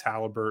Tyrese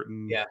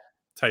Halliburton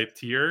type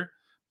tier.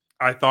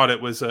 I thought it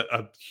was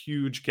a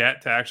huge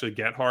get to actually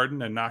get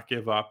Harden and not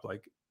give up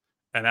like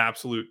an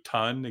absolute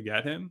ton to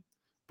get him.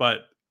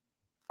 But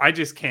I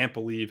just can't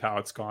believe how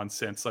it's gone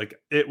since. Like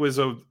it was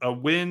a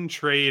win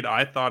trade,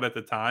 I thought at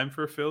the time,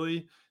 for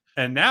Philly.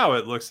 And now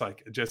it looks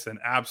like just an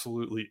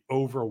absolutely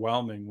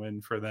overwhelming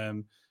win for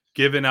them,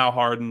 given how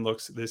Harden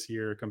looks this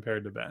year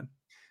compared to Ben.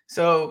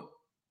 So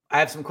I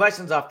have some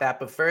questions off that.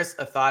 But first,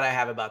 a thought I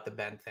have about the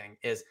Ben thing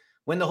is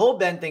when the whole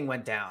Ben thing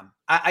went down,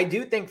 I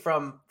do think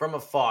from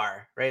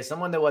afar, right,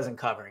 someone that wasn't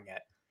covering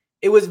it,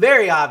 it was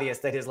very obvious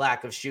that his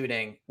lack of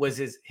shooting was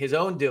his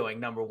own doing,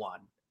 number one.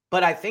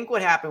 But I think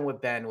what happened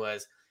with Ben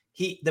was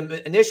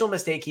the initial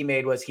mistake he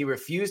made was he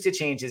refused to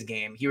change his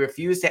game. He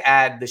refused to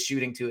add the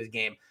shooting to his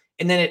game.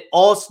 And then it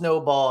all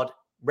snowballed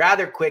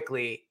rather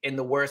quickly in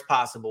the worst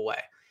possible way.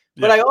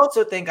 Yeah. But I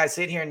also think I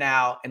sit here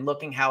now and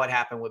looking how it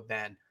happened with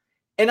Ben,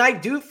 and I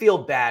do feel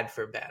bad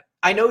for Ben.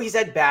 I know he's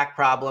had back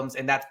problems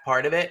and that's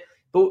part of it,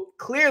 but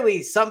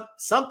clearly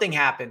something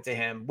happened to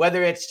him,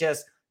 whether it's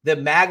just the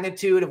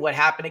magnitude of what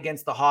happened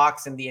against the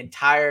Hawks and the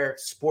entire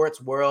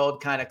sports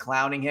world kind of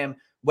clowning him,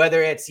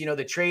 whether it's,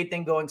 the trade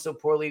thing going so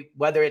poorly,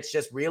 whether it's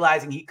just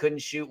realizing he couldn't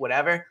shoot,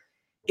 whatever.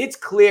 It's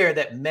clear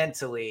that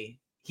mentally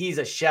he's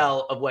a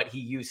shell of what he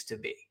used to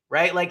be,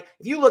 right? Like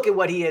if you look at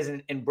what he is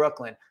in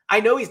Brooklyn, I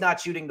know he's not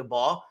shooting the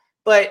ball,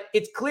 but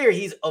it's clear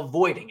he's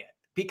avoiding it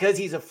because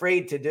he's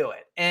afraid to do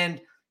it.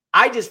 And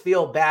I just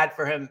feel bad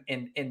for him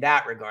in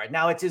that regard.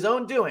 Now it's his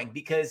own doing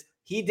because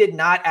he did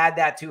not add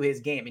that to his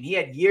game, and he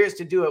had years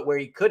to do it where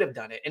he could have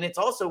done it. And it's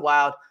also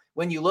wild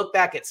when you look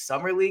back at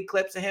summer league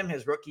clips of him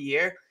his rookie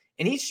year,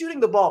 and he's shooting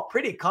the ball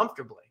pretty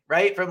comfortably,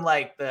 right? From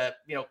like the,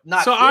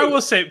 not. So I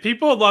will say,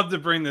 people love to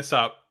bring this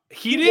up.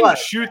 He didn't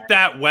shoot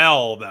that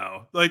well,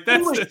 though. Like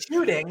that's he was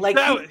shooting. Like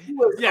he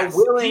was yes, a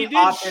willing he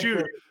did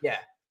shoot. Yeah.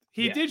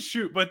 He did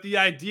shoot, but the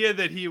idea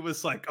that he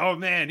was like, oh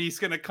man, he's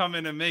going to come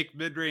in and make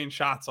mid-range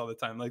shots all the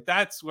time. Like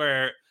that's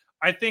where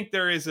I think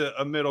there is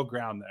a middle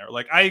ground there.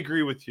 Like I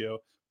agree with you.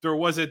 There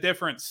was a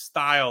different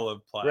style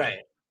of play. Right.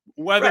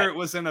 Whether it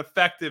was an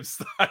effective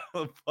style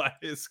of play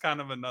is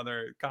kind of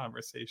another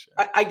conversation.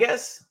 I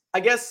guess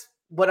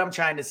what I'm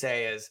trying to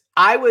say is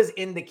I was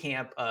in the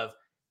camp of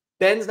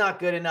Ben's not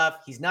good enough.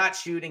 He's not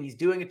shooting. He's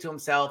doing it to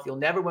himself. You'll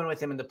never win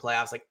with him in the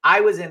playoffs. Like I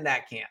was in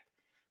that camp.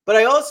 But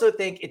I also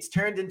think it's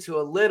turned into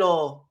a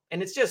little,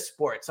 and it's just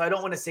sports, so I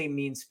don't want to say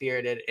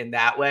mean-spirited in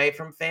that way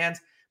from fans,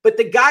 but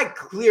the guy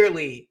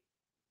clearly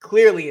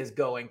is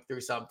going through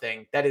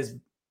something that is,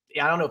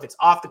 I don't know if it's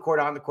off the court,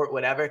 on the court,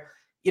 whatever.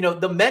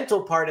 The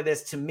mental part of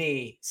this to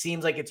me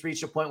seems like it's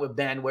reached a point with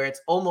Ben where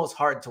it's almost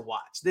hard to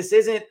watch. This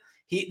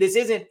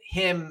isn't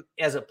him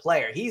as a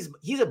player. He's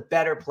a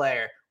better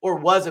player or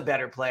was a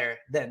better player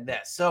than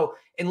this. So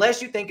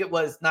unless you think it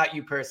was, not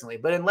you personally,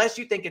 but unless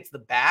you think it's the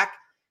back,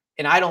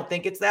 and I don't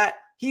think it's that,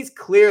 he's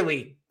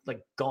clearly like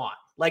gone.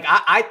 Like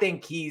I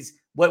think he's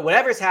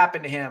whatever's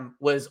happened to him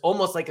was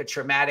almost like a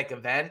traumatic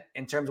event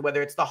in terms of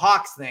whether it's the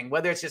Hawks thing,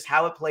 whether it's just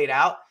how it played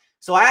out.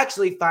 So I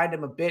actually find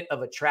him a bit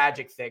of a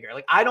tragic figure.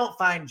 Like I don't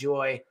find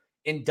joy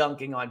in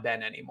dunking on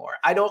Ben anymore.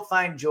 I don't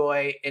find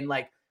joy in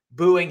like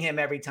booing him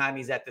every time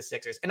he's at the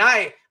Sixers. And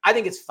I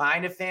think it's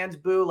fine if fans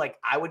boo. Like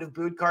I would have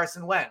booed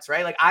Carson Wentz,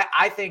 right? Like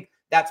I think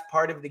that's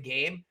part of the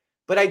game.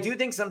 But I do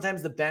think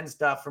sometimes the Ben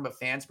stuff from a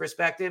fan's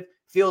perspective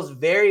feels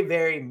very,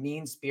 very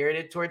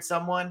mean-spirited towards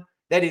someone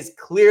that is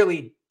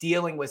clearly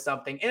dealing with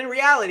something. And in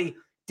reality,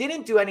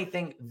 didn't do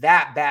anything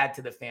that bad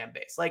to the fan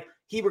base. Like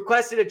he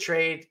requested a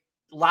trade.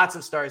 Lots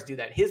of stars do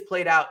that. His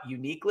played out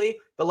uniquely,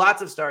 but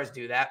lots of stars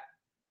do that.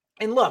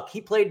 And look,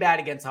 he played bad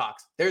against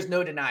Hawks. There's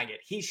no denying it.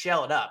 He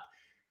shelled up.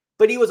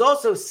 But he was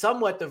also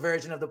somewhat the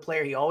version of the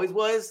player he always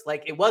was.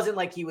 Like it wasn't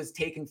like he was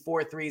taking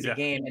 4 threes a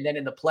game and then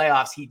in the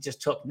playoffs he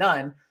just took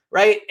none.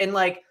 Right. And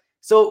like,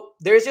 so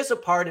there's just a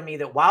part of me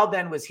that while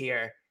Ben was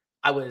here,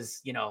 I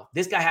was,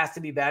 this guy has to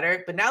be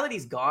better. But now that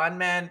he's gone,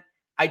 man,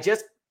 I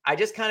just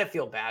kind of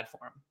feel bad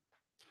for him.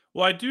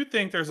 Well, I do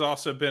think there's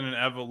also been an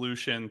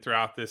evolution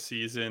throughout this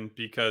season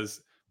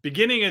because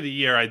beginning of the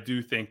year, I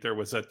do think there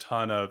was a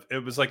ton of,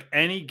 it was like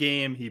any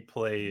game he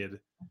played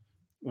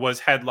was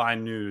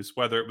headline news,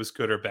 whether it was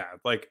good or bad.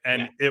 Like,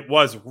 and it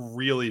was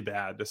really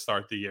bad to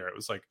start the year. It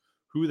was like,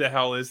 who the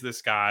hell is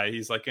this guy?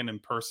 He's like an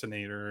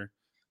impersonator.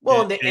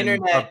 Well, the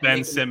internet, a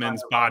Ben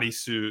Simmons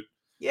bodysuit.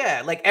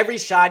 Yeah, like every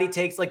shot he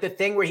takes, like the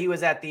thing where he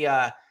was at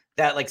the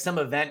that like some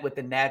event with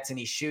the Nets and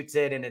he shoots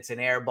it and it's an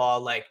air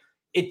ball. Like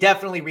it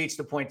definitely reached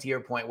the point, to your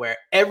point, where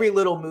every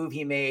little move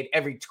he made,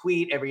 every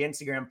tweet, every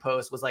Instagram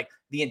post was like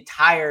the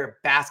entire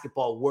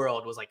basketball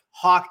world was like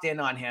hawked in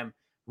on him,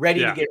 ready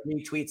to get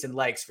retweets and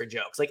likes for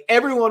jokes. Like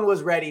everyone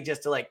was ready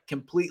just to like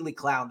completely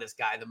clown this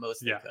guy the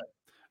most they could.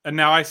 And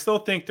now I still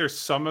think there's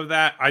some of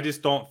that. I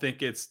just don't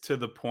think it's to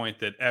the point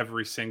that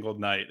every single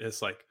night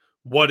is like,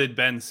 what did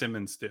Ben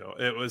Simmons do?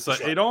 It was like,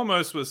 it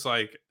almost was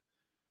like,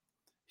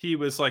 he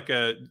was like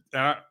I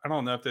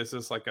don't know if this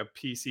is like a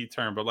PC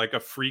term, but like a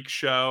freak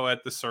show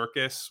at the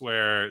circus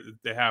where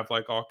they have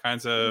like all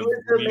kinds of he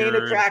was the main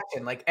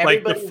attraction. Like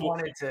everybody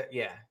wanted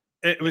to,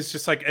 It was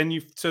just like,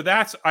 so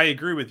that's, I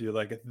agree with you.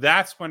 Like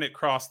that's when it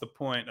crossed the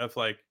point of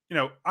like,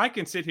 I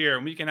can sit here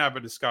and we can have a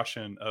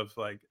discussion of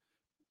like,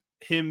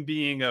 him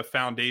being a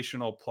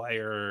foundational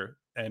player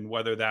and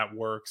whether that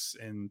works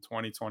in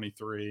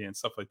 2023 and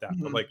stuff like that.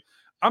 But like,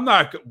 I'm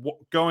not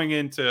going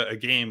into a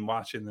game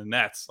watching the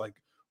Nets, like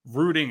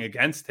rooting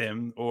against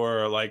him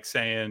or like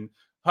saying,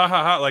 ha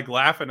ha ha, like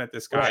laughing at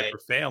this guy for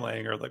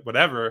failing or like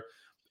whatever.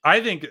 I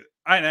think,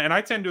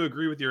 I tend to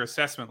agree with your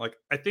assessment. Like,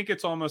 I think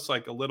it's almost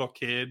like a little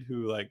kid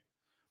who like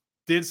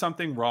did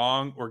something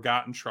wrong or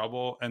got in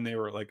trouble and they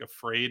were like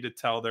afraid to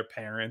tell their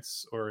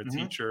parents or a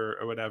teacher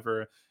or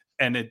whatever.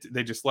 And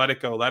they just let it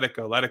go.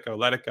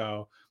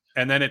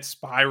 And then it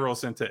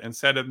spirals into,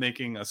 instead of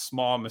making a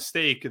small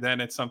mistake, then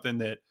it's something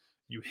that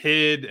you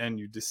hid and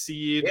you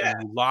deceived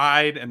and you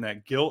lied and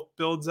that guilt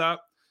builds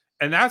up.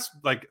 And that's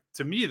like,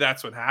 to me,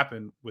 that's what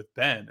happened with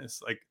Ben.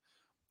 It's like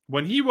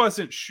when he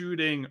wasn't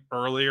shooting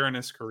earlier in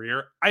his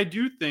career, I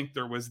do think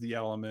there was the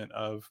element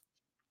of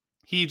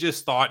he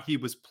just thought he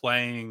was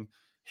playing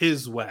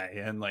his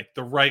way and like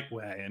the right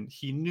way. And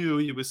he knew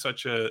he was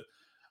such a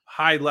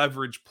high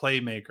leverage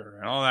playmaker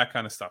and all that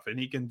kind of stuff. And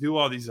he can do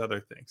all these other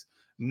things.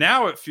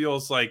 Now it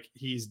feels like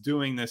he's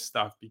doing this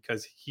stuff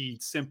because he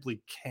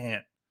simply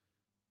can't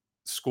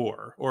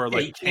score or Yeah,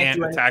 like you can't can't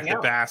do attack anything the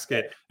else.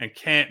 basket Right. and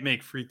can't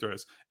make free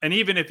throws. And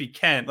even if he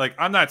can, like,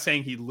 I'm not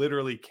saying he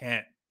literally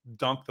can't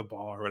dunk the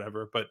ball or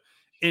whatever, but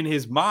in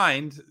his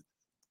mind,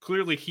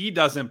 clearly he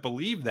doesn't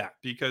believe that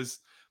because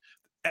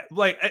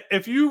like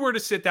if you were to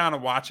sit down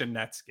and watch a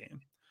Nets game,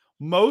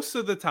 most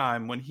of the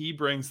time when he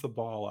brings the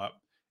ball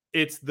up,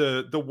 it's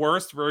the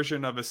worst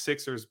version of a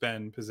Sixers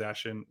bend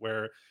possession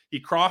where he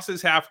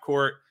crosses half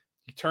court,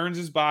 he turns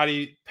his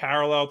body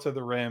parallel to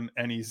the rim,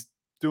 and he's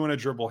doing a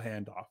dribble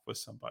handoff with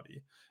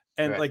somebody.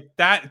 And Right. like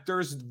that,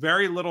 there's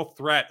very little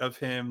threat of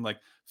him like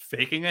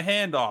faking a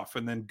handoff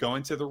and then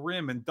going to the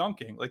rim and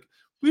dunking. Like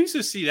we used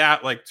to see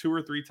that like 2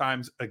 or 3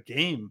 times a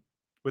game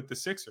with the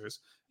Sixers.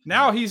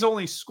 Now he's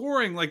only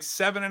scoring like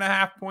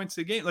 7.5 points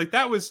a game. Like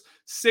that was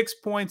 6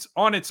 points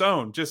on its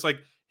own. Just like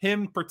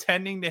him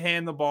pretending to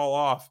hand the ball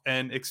off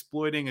and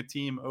exploiting a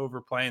team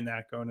overplaying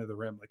that going to the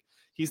rim. Like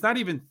he's not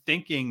even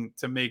thinking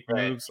to make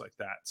Right. moves like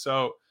that.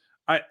 So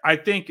I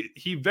think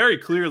he very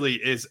clearly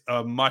is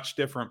a much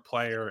different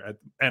player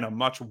and a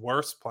much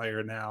worse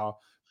player now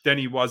than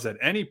he was at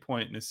any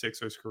point in his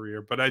Sixers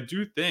career. But I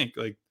do think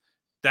like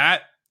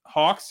that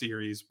Hawk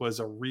series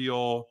was a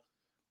real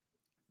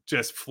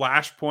just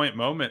flashpoint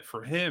moment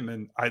for him.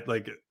 And I'd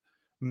like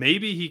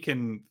maybe he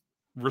can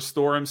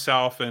restore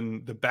himself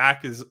and the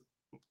back is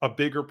a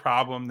bigger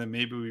problem than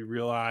maybe we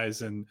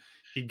realize. And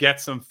he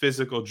gets some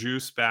physical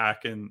juice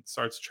back and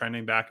starts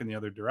trending back in the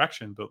other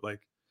direction. But like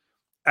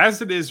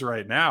as it is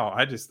right now,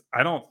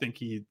 I don't think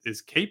he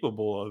is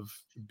capable of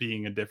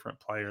being a different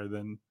player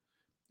than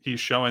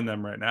he's showing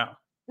them right now.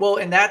 Well,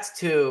 and that's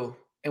too,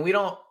 and we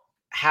don't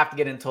have to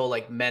get into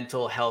like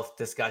mental health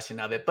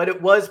discussion of it, but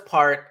it was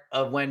part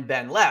of when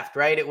Ben left,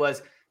 right? It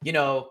was,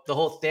 the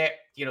whole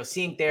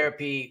seeing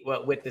therapy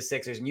with the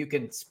Sixers, and you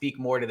can speak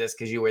more to this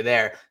because you were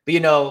there,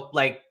 but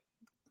like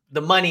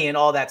the money and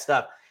all that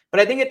stuff. But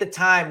I think at the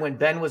time when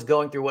Ben was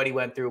going through what he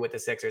went through with the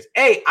Sixers,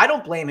 I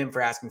don't blame him for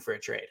asking for a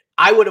trade.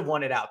 I would have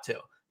wanted out too.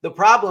 The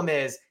problem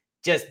is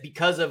just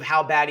because of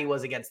how bad he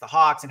was against the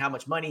Hawks and how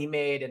much money he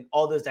made and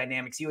all those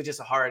dynamics, he was just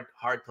a hard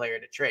player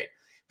to trade.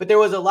 But there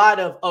was a lot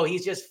of,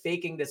 he's just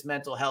faking this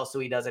mental health so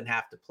he doesn't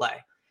have to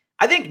play.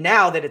 I think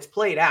now that it's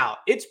played out,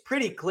 it's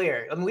pretty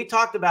clear. I mean, we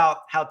talked about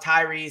how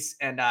Tyrese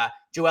and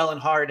Joel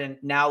and Harden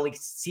now like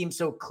seem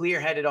so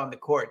clear-headed on the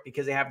court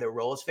because they have their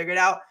roles figured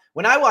out.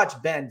 When I watch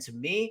Ben, to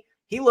me,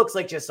 he looks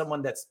like just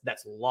someone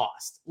that's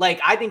lost.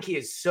 Like, I think he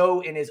is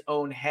so in his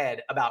own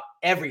head about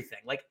everything,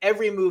 like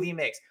every move he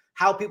makes,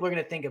 how people are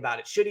going to think about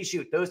it. Should he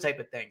shoot? Those type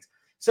of things.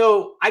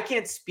 So I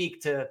can't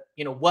speak to,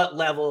 what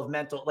level of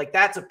mental, like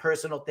that's a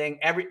personal thing.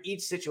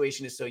 Each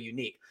situation is so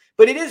unique,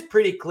 but it is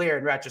pretty clear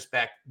in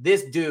retrospect,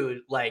 this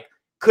dude like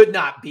could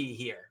not be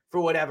here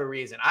for whatever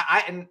reason.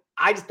 I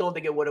just don't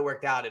think it would have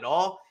worked out at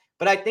all.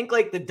 But I think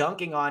like the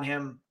dunking on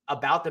him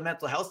about the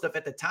mental health stuff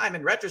at the time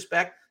in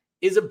retrospect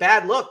is a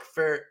bad look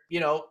for,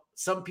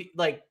 some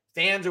like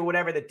fans or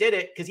whatever that did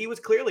it because he was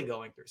clearly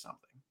going through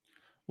something.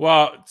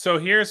 Well, so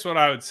here's what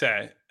I would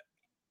say.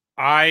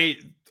 I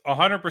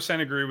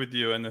 100% agree with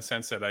you in the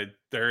sense that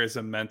there is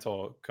a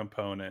mental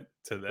component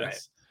to this.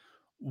 Right.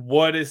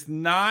 What is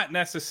not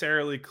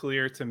necessarily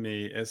clear to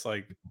me is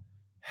like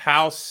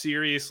how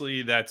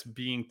seriously that's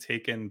being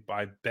taken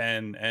by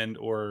Ben and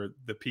or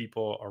the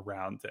people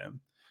around him.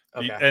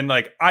 Okay. And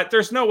like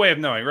there's no way of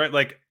knowing, right?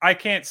 Like I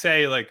can't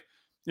say like,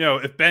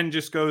 if Ben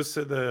just goes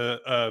to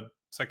the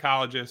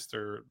psychologist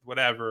or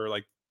whatever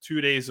like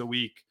 2 days a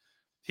week,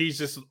 he's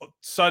just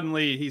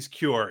suddenly he's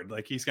cured.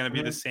 Like he's going to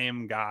be the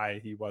same guy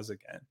he was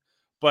again.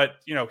 But,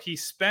 he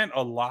spent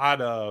a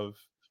lot of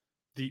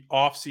the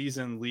off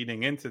season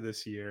leading into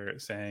this year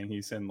saying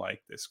he's in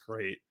like this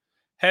great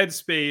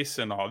headspace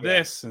and all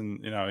this.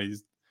 And,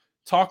 he's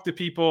talked to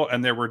people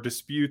and there were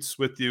disputes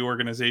with the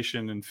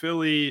organization in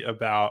Philly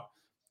about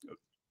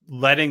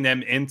letting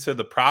them into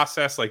the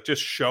process, like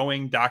just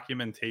showing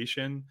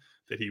documentation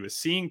that he was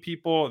seeing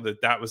people,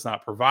 that was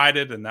not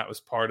provided. And that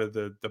was part of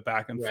the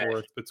back and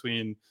forth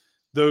between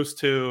those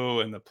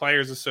two and the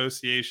Players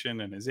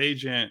Association and his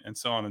agent and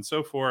so on and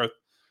so forth.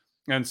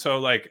 And so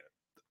like,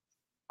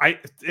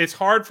 it's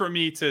hard for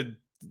me to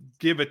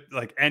give it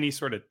like any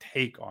sort of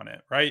take on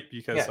it. Right.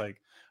 Because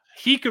like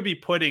he could be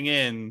putting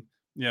in,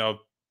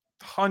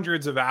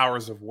 hundreds of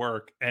hours of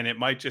work and it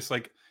might just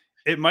like,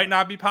 it might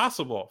not be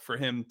possible for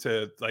him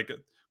to like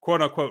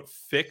quote unquote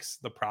fix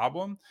the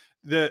problem.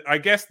 I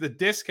guess the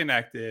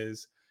disconnect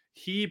is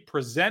he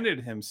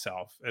presented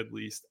himself at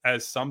least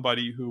as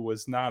somebody who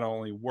was not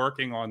only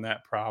working on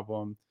that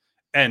problem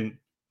and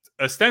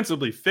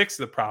ostensibly fix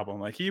the problem.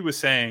 Like he was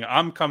saying,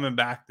 I'm coming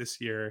back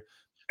this year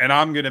and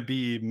I'm going to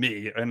be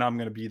me and I'm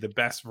going to be the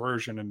best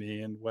version of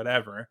me and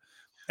whatever.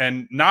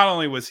 And not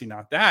only was he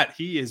not that,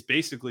 he is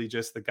basically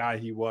just the guy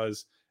he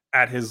was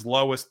at his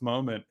lowest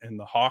moment in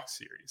the Hawks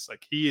series.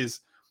 Like he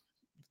is,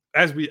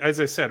 as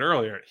I said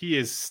earlier, he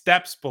is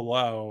steps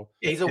below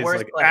he's a his worse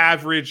like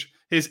player.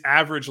 his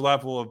average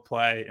level of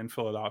play in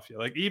Philadelphia.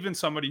 Like even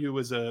somebody who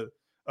was a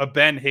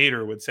Ben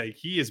hater would say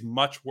he is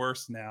much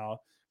worse now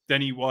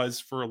than he was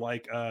for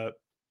like a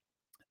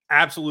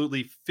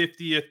absolutely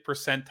 50th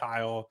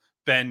percentile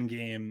Ben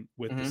game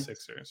with the Mhm.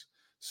 Sixers.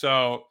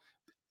 So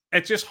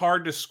it's just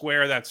hard to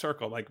square that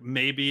circle. Like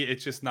maybe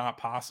it's just not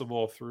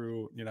possible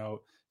through,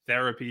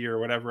 therapy or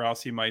whatever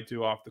else he might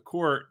do off the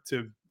court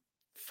to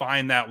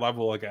find that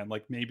level again.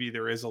 Like maybe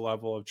there is a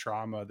level of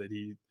trauma that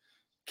he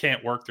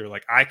can't work through.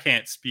 Like I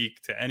can't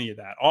speak to any of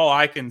that. All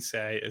I can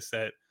say is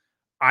that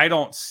I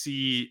don't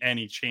see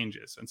any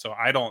changes. And so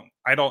I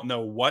don't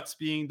know what's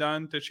being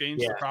done to change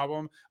the Yeah.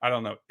 problem. I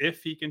don't know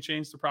if he can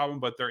change the problem,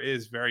 but there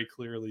is very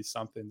clearly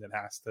something that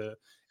has to,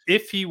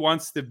 if he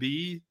wants to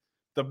be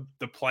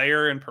the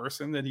player in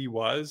person that he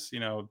was,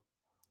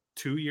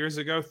 2 years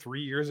ago,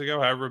 3 years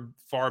ago, however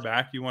far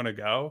back you want to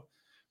go,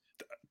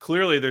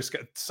 clearly there's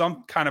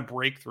some kind of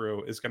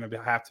breakthrough is going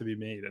to have to be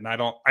made. And I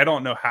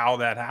don't know how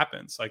that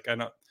happens. Like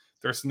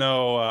there's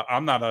no,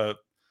 I'm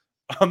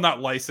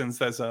not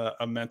licensed as a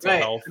mental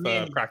Right. health I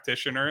mean,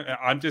 practitioner.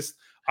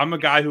 I'm a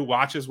guy who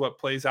watches what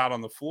plays out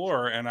on the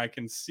floor, and I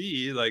can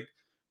see like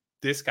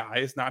this guy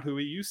is not who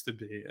he used to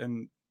be.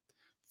 And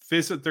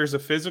there's a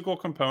physical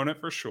component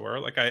for sure.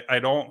 Like I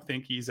don't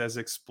think he's as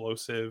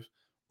explosive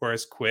or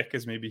as quick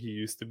as maybe he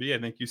used to be. I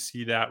think you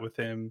see that with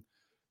him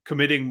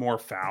committing more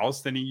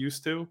fouls than he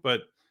used to.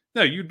 But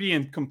no, you'd be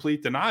in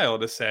complete denial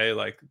to say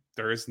like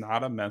there is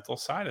not a mental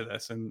side of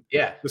this. And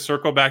yeah. to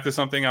circle back to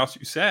something else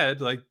you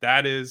said, like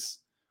that is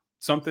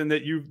something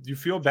that you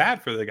feel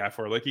bad for the guy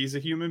for. Like he's a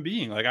human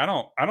being. Like I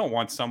don't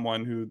want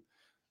someone who,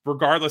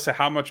 regardless of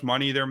how much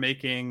money they're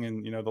making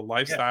and the Yeah.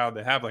 lifestyle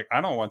they have, like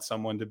I don't want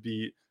someone to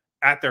be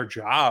at their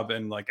job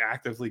and like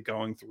actively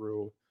going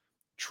through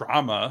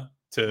trauma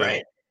to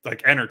Right.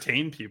 like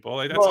entertain people.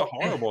 Like that's a Well,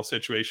 horrible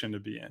situation to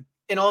be in.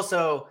 and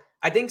also,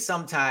 I think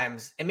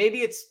sometimes, and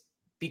maybe it's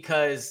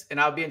because, and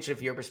I'll be interested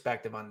for your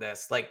perspective on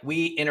this, like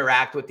we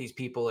interact with these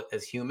people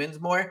as humans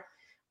more.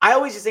 I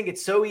always just think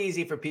it's so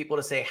easy for people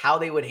to say how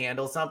they would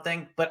handle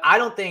something, but I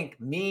don't think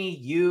me,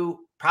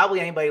 you, probably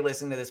anybody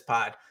listening to this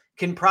pod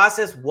can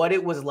process what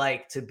it was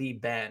like to be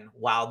Ben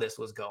while this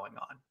was going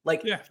on.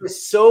 Like Yeah. for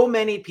so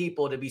many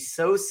people to be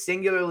so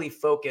singularly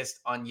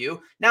focused on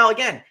you. Now,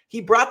 again, he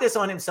brought this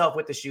on himself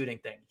with the shooting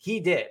thing. He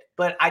did.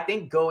 But I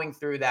think going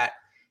through that,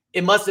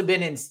 it must have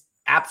been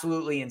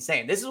absolutely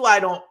insane. This is why I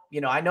don't,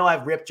 I know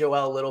I've ripped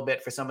Joel a little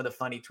bit for some of the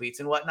funny tweets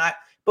and whatnot,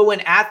 but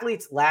when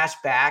athletes lash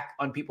back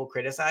on people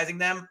criticizing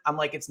them, I'm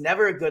like, it's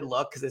never a good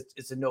look because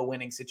it's a no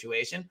winning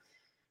situation.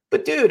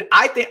 But dude,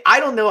 I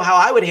don't know how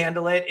I would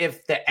handle it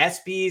if the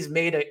ESPYs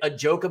made a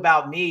joke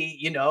about me,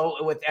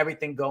 with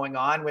everything going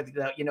on with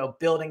the,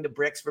 building the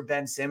bricks for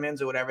Ben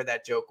Simmons or whatever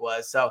that joke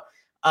was. So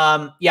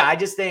yeah, I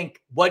just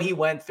think what he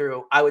went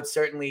through, I would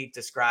certainly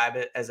describe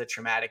it as a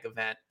traumatic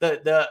event.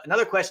 The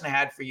another question I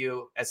had for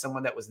you as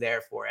someone that was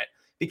there for it,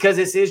 because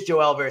this is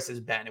Joel versus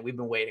Ben, and we've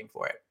been waiting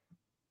for it.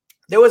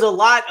 There was a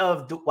lot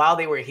of, while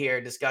they were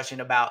here,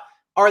 discussion about,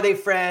 are they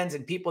friends?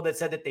 And people that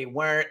said that they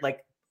weren't.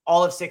 Like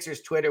all of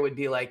Sixers Twitter would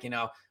be like,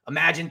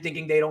 imagine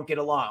thinking they don't get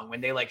along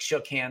when they like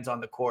shook hands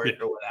on the court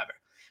or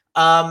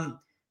whatever.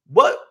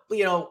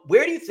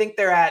 Where do you think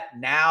they're at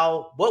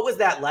now? What was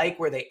that like?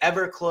 Were they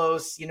ever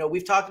close?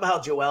 We've talked about how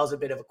Joel's a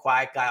bit of a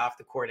quiet guy off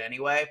the court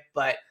anyway,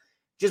 but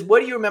just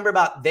what do you remember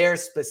about their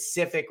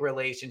specific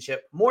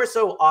relationship, more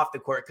so off the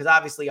court? Because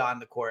obviously on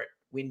the court,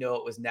 we know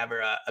it was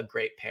never a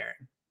great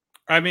pairing.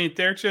 I mean,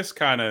 they're just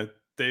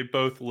they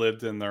both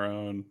lived in their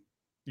own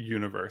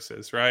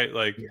universes, right?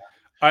 Like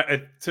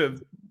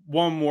to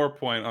one more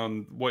point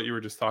on what you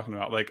were just talking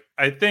about, like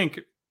I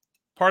think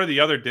part of the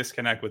other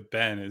disconnect with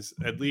Ben is,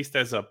 at least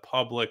as a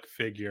public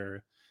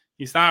figure,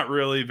 he's not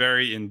really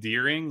very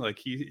endearing. Like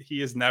he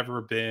has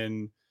never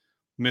been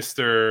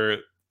Mr.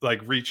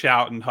 like reach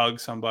out and hug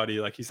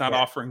somebody. Like he's not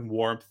offering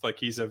warmth. Like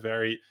he's a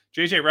very,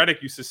 JJ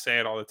Redick used to say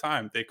it all the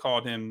time. They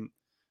called him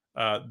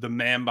the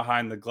man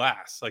behind the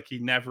glass. Like he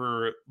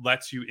never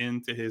lets you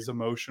into his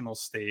emotional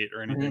state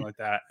or anything like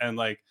that. And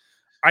like,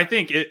 I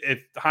think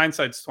if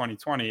hindsight's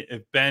 2020,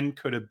 if Ben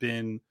could have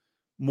been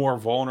more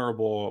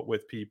vulnerable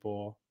with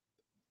people,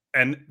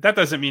 and that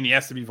doesn't mean he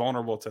has to be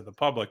vulnerable to the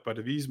public, but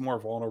if he's more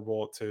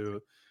vulnerable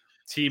to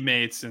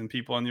teammates and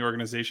people in the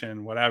organization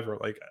and whatever,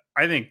 like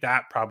I think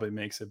that probably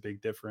makes a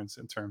big difference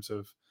in terms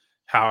of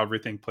how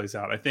everything plays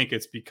out. I think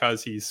it's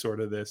because he's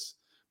sort of this,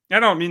 I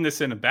don't mean this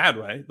in a bad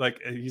way,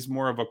 like he's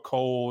more of a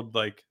cold,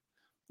 like,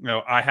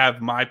 I have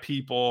my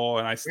people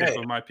and I stick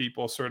with my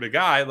people sort of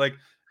guy. Like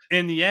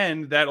in the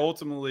end, that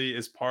ultimately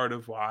is part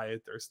of why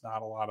there's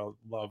not a lot of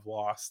love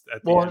lost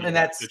at the end of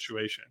that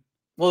situation.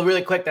 Well,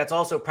 really quick, that's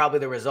also probably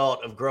the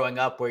result of growing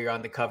up where you're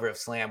on the cover of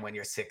Slam when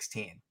you're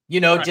 16.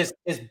 Just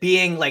as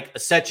being like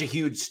such a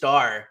huge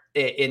star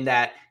in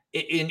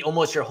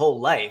almost your whole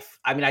life.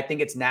 I mean, I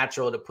think it's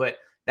natural to put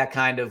that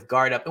kind of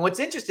guard up. And what's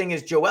interesting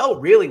is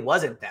Joel really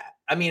wasn't that.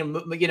 I mean,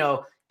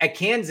 at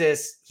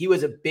Kansas, he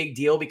was a big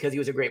deal because he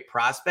was a great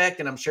prospect.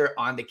 And I'm sure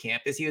on the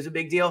campus, he was a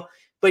big deal.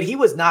 But he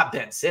was not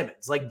Ben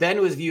Simmons. Like Ben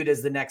was viewed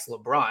as the next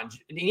LeBron.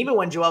 And even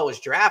when Joel was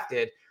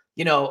drafted,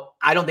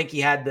 I don't think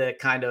he had the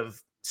kind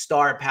of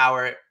star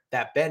power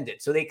that Ben did.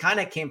 So they kind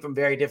of came from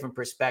very different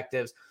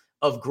perspectives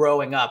of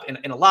growing up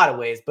in a lot of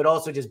ways, but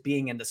also just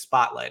being in the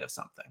spotlight of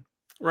something.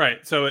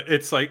 Right. So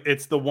it's like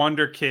it's the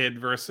wonder kid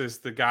versus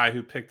the guy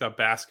who picked up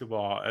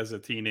basketball as a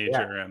Yeah,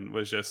 teenager and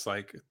was just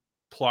like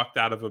plucked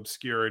out of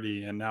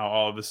obscurity, and now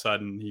all of a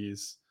sudden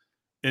he's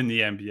in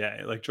the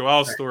NBA. Like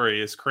Joel's right.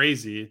 story is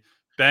crazy.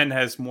 Ben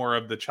has more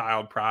of the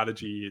child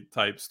prodigy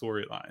type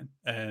storyline.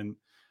 And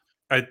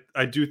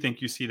I do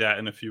think you see that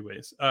in a few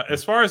ways.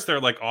 As far as their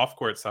like off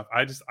court stuff,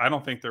 I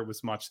don't think there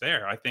was much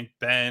there. I think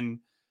Ben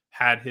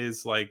had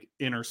his like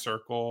inner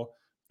circle.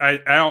 I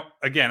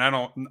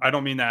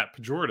don't mean that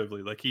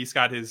pejoratively. Like he's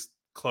got his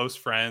close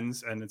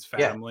friends and his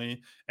Yeah,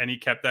 family, and he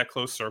kept that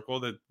close circle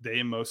that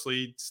they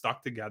mostly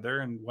stuck together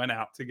and went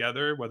out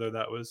together, whether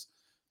that was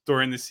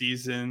during the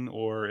season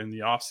or in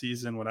the off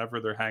season, whenever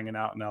they're hanging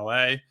out in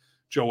LA.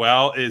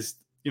 Joel is,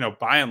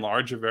 by and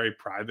large, a very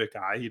private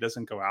guy. He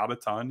doesn't go out a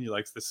ton. He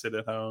likes to sit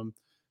at home,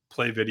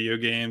 play video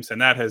games,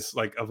 and that has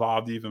like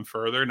evolved even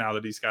further now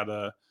that he's got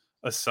a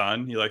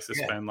son. He likes to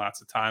yeah. spend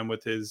lots of time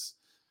with his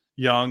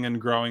young and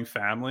growing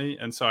family.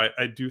 And so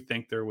I do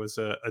think there was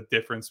a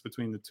difference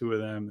between the two of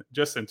them,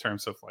 just in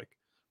terms of like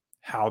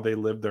how they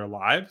live their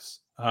lives.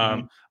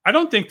 Mhm. I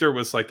don't think there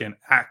was like an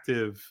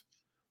active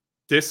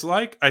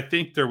dislike. I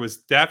think there was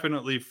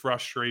definitely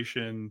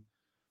frustration.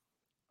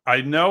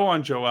 I know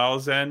on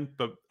Joel's end,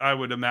 but I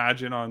would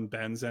imagine on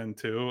Ben's end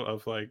too,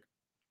 of like,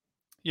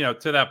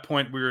 to that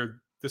point we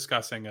were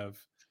discussing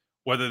of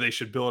whether they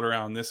should build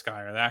around this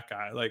guy or that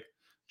guy. Like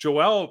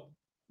Joel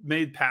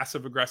made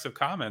passive aggressive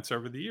comments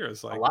over the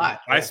years. A Like,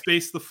 lot. I Yeah.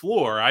 space the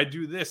floor. I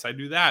do this. I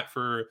do that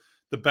for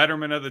the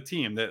betterment of the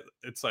team. That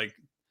it's like,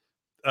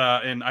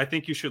 and I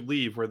think you should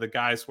leave, where the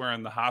guy's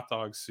wearing the hot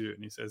dog suit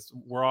and he says,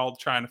 we're all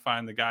trying to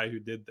find the guy who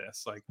did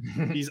this. Like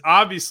he's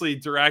obviously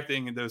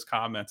directing those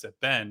comments at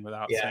Ben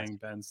without Yeah. saying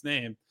Ben's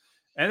name.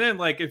 And then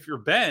like, if you're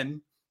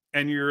Ben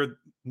and you're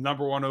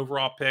number one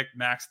overall pick,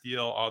 max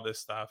deal, all this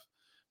stuff,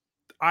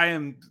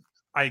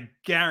 I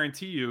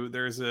guarantee you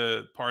there's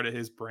a part of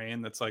his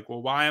brain that's like,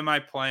 well, why am I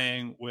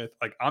playing with,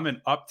 like, I'm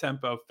an up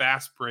tempo,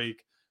 fast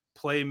break,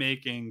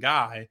 playmaking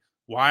guy.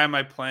 Why am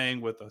I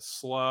playing with a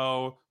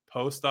slow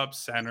post up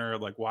center?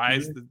 Like, why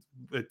is Mhm.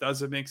 it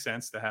doesn't make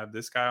sense to have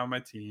this guy on my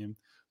team.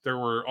 There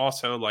were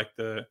also like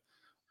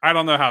I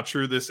don't know how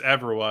true this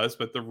ever was,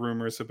 but the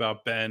rumors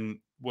about Ben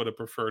would have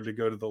preferred to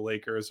go to the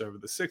Lakers over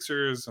the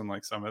Sixers and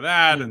like some of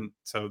that. Mm. And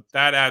so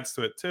that adds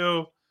to it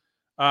too.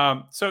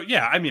 So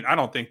yeah, I mean, I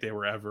don't think they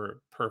were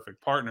ever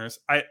perfect partners.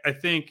 I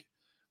think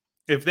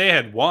if they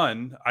had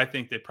won, I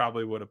think they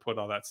probably would have put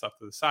all that stuff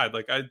to the side.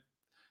 Like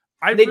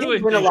I They did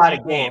really win a think lot of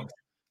people, games.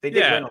 They did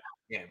yeah, win a lot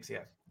of games.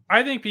 Yeah.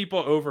 I think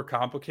people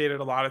overcomplicate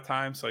it a lot of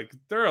times. Like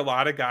there are a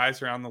lot of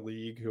guys around the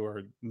league who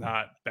are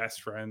not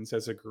best friends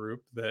as a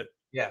group that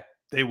Yeah.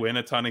 they win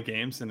a ton of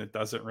games and it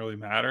doesn't really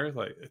matter.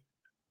 Like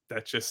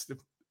that's just,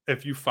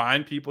 if you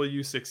find people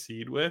you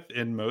succeed with,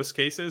 in most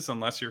cases,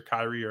 unless you're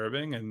Kyrie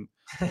Irving and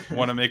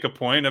want to make a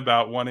point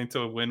about wanting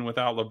to win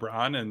without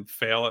LeBron and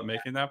fail at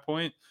making that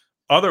point.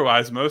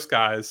 Otherwise, most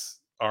guys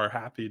are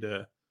happy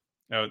to,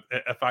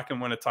 if I can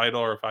win a title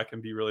or if I can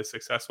be really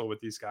successful with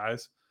these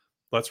guys,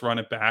 let's run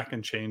it back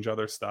and change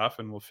other stuff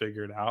and we'll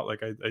figure it out.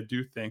 Like I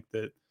do think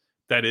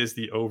that is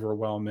the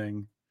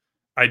overwhelming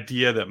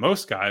idea that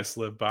most guys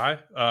live by.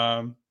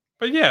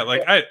 But yeah,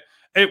 like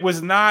it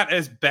was not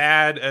as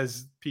bad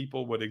as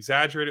people would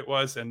exaggerate it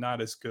was, and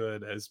not as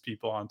good as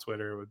people on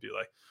Twitter would be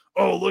like,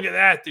 oh, look at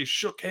that, they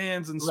shook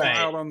hands and Right.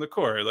 smiled on the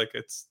court. Like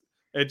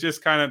it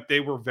just kind of, they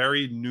were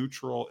very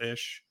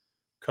neutral-ish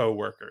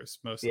co-workers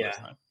most of Yeah. the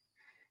time.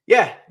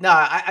 Yeah, no,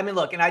 I mean,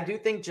 look, and I do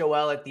think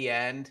Joel at the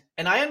end,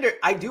 and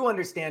I do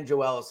understand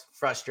Joel's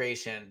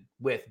frustration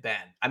with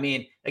Ben. I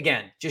mean,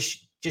 again,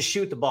 just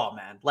shoot the ball,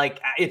 man. Like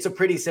it's a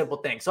pretty simple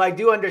thing. So I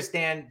do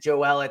understand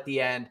Joel at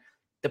the end.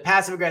 The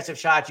passive aggressive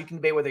shots, you can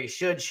debate whether he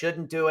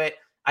shouldn't do it.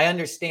 I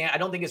understand. I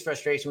don't think his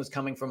frustration was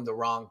coming from the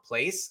wrong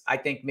place. I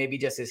think maybe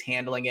just his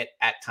handling it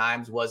at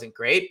times wasn't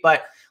great.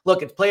 But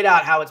look, it's played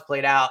out how it's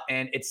played out,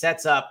 and it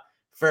sets up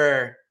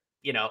for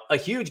a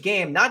huge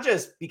game, not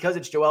just because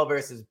it's Joel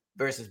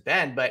versus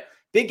Ben, but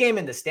big game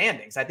in the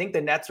standings. I think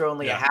the Nets are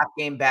only a half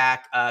game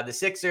back. The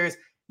Sixers,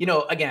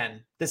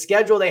 again, the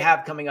schedule they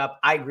have coming up,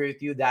 I agree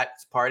with you.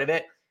 That's part of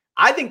it.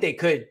 I think they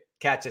could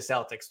catch the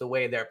Celtics the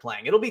way they're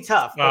playing. It'll be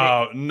tough.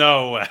 Oh,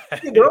 no way.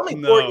 They're only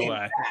four No games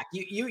way. back.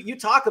 You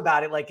talk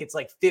about it like it's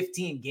like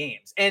 15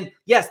 games. And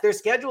yes, their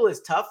schedule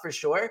is tough for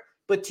sure,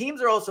 but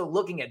teams are also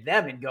looking at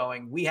them and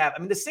going,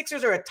 the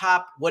Sixers are a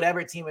top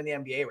whatever team in the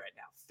NBA right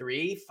now.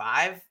 3,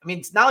 5. I mean,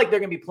 it's not like they're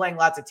going to be playing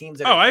lots of teams.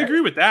 That I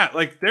agree with that.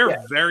 Like they're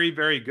very,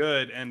 very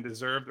good and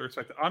deserve the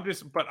respect.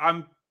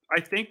 I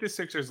think the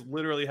Sixers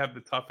literally have the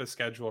toughest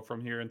schedule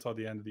from here until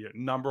the end of the year.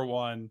 Number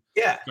one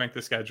strength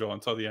of schedule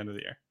until the end of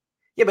the year.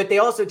 Yeah, but they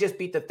also just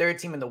beat the third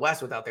team in the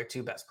West without their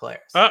two best players.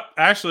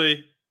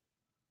 Actually,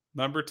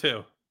 number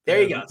 2.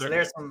 There you go. So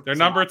there's they're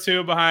number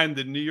 2 behind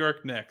the New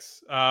York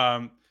Knicks.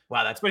 Wow,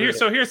 that's. But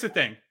here's the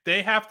thing: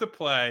 they have to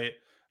play.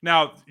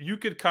 Now you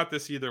could cut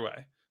this either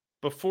way.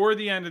 Before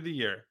the end of the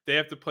year, they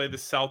have to play the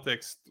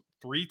Celtics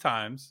 3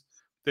 times.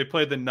 They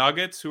play the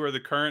Nuggets, who are the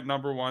current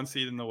number 1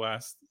 seed in the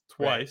West,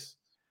 twice.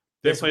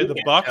 They play the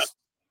Bucks.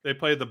 They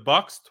play the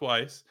Bucks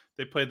twice.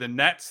 They play the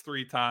Nets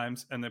 3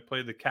 times, and they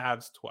play the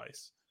Cavs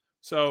twice.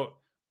 So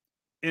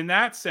in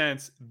that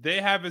sense,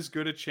 they have as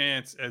good a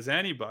chance as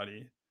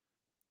anybody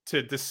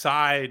to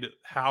decide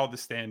how the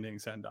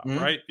standings end up,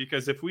 Mhm. right?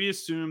 Because if we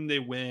assume they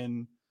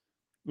win,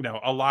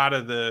 a lot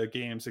of the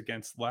games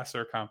against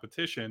lesser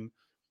competition,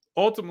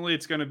 ultimately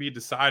it's going to be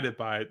decided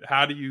by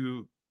how do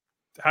you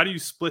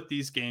split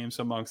these games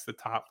amongst the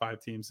top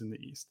 5 teams in the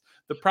East.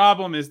 The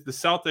problem is the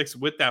Celtics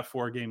with that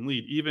 4-game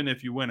lead, even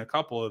if you win a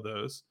couple of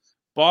those,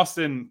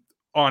 Boston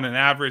on an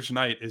average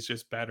night is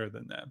just better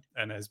than them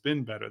and has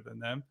been better than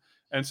them.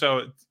 And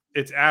so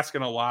it's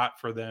asking a lot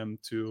for them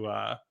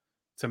to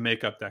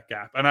make up that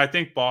gap. And I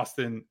think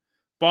Boston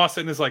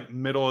is like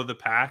middle of the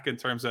pack in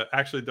terms of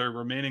actually their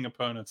remaining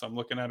opponents. I'm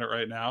looking at it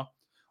right now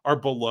are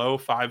below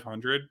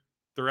 500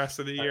 the rest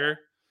of the year.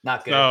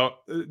 Not good. So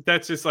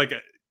that's just like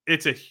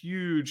it's a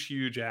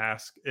huge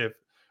ask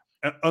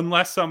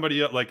unless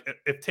somebody like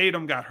if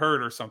Tatum got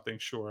hurt or something,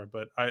 sure.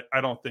 But I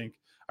don't think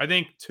I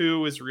think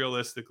 2 is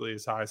realistically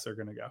as high as they're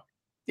going to go.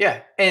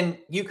 Yeah, and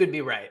you could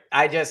be right.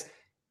 I just,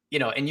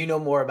 and you know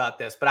more about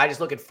this, but I just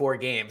look at 4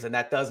 games and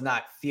that does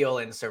not feel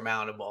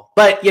insurmountable.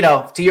 But,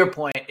 to your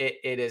point,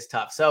 it is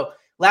tough. So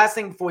last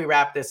thing before we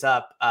wrap this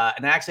up,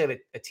 and I actually have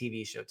a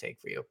TV show take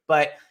for you,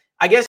 but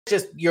I guess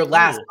just your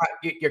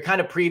your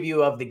kind of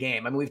preview of the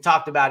game. I mean, we've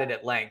talked about it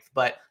at length,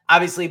 but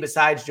obviously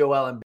besides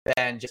Joel and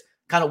Ben, just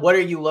kind of what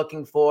are you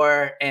looking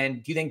for?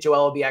 And do you think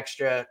Joel will be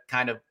extra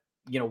kind of,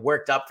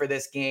 worked up for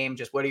this game?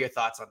 Just what are your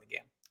thoughts on the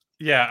game?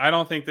 Yeah, I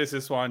don't think this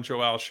is one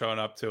Joel's showing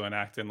up to and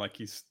acting like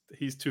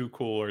he's too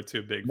cool or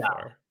too big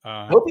for.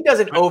 I hope he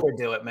doesn't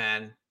overdo it,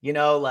 man.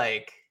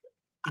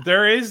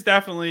 There is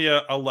definitely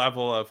a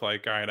level of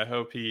like, all right, I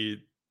hope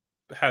he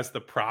has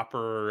the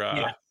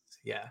proper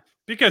yeah.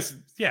 Because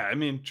I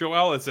mean,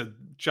 Joel is a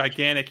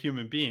gigantic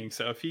human being,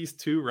 so if he's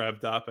too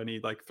revved up and he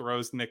like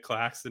throws Nick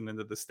Claxton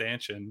into the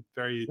stanchion,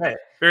 very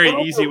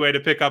easy way to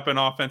pick up an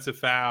offensive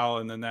foul,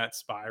 and then that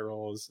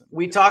spirals.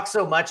 We talk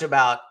so much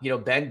about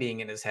Ben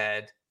being in his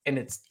head, and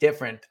it's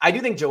different. I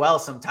do think Joel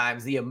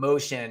sometimes the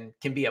emotion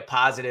can be a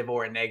positive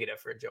or a negative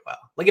for Joel.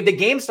 Like if the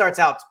game starts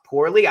out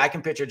poorly, I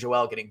can picture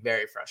Joel getting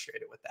very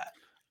frustrated with that.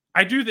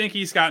 I do think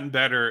he's gotten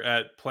better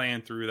at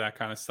playing through that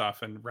kind of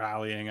stuff and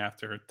rallying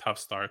after tough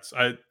starts.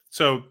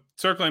 So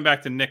circling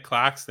back to Nick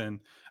Claxton,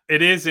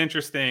 it is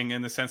interesting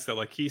in the sense that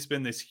like he's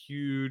been this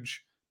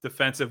huge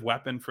defensive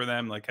weapon for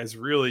them, like has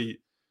really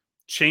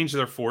changed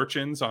their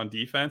fortunes on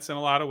defense in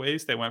a lot of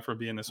ways. They went from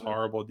being this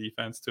horrible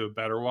defense to a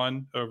better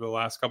one over the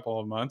last couple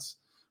of months,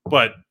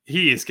 but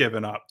he has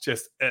given up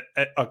just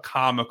a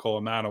comical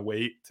amount of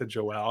weight to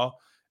Joel.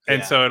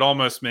 And so it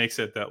almost makes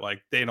it that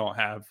like they don't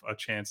have a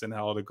chance in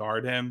hell to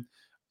guard him.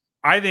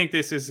 I think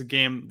this is a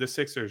game the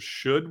Sixers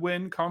should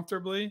win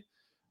comfortably.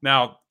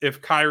 Now,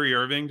 if Kyrie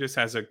Irving just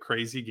has a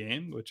crazy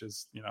game, which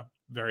is,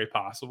 very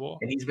possible.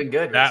 And he's been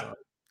good.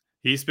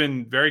 He's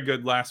been very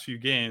good last few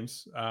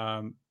games.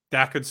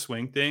 That could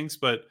swing things.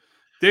 But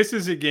this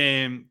is a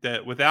game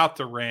that without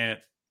Durant,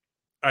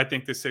 I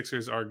think the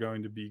Sixers are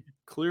going to be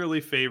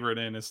clearly favored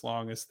in as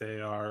long as they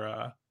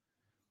are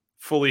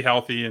fully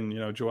healthy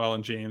and, Joel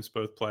and James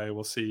both play.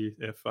 We'll see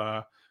if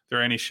there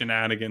are any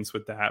shenanigans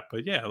with that.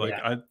 But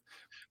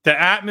the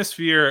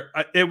atmosphere,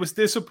 it was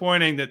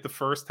disappointing that the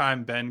first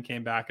time Ben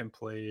came back and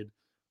played,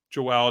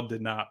 Joel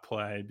did not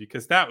play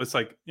because that was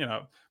like,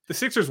 the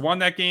Sixers won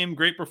that game,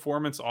 great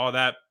performance, all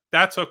that.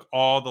 That took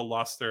all the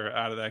luster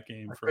out of that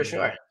game for me.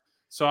 Sure.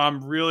 So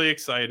I'm really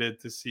excited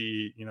to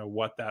see,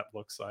 what that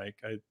looks like.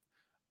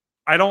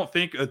 I don't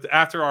think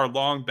after our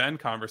long Ben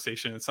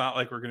conversation, it's not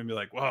like we're going to be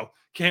like, whoa,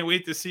 can't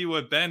wait to see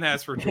what Ben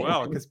has for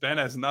Joel because Ben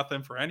has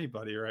nothing for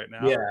anybody right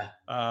now.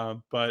 Yeah.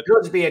 But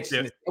it'll just be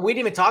interesting. Yeah. We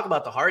didn't even talk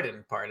about the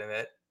Harden part of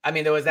it. I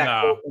mean, there was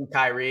that quote from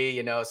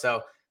Kyrie,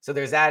 so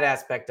there's that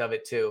aspect of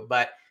it too.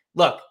 But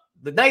look,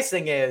 the nice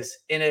thing is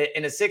in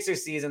a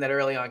Sixers season that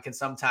early on can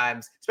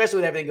sometimes, especially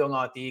with everything going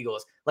on with the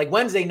Eagles, like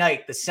Wednesday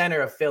night, the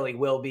center of Philly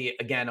will be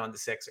again on the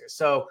Sixers.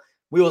 So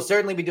we will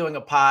certainly be doing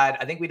a pod.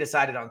 I think we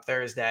decided on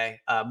Thursday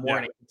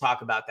morning to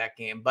talk about that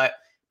game. But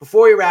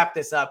before we wrap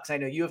this up, because I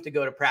know you have to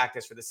go to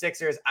practice for the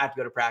Sixers, I have to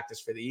go to practice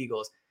for the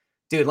Eagles.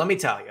 Dude, let me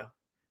tell you,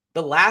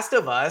 The Last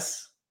of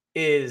Us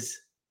is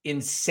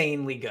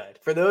insanely good.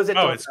 For those that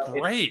don't it's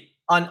great.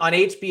 On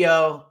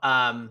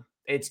HBO,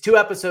 it's 2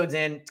 episodes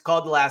in. It's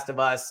called The Last of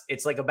Us.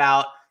 It's like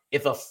about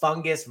if a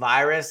fungus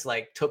virus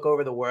like took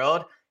over the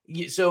world.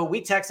 So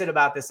we texted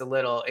about this a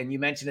little, and you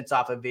mentioned it's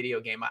off a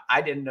video game.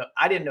 I didn't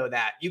know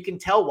that. You can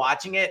tell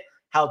watching it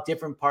how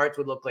different parts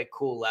would look like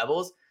cool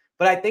levels.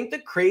 But I think the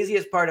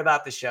craziest part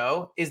about the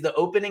show is the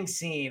opening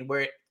scene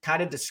where it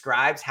kind of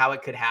describes how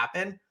it could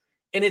happen,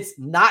 and it's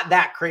not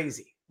that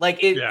crazy. Like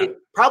it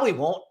probably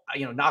won't.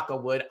 Knock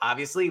on wood,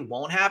 obviously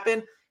won't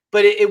happen.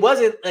 But it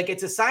wasn't like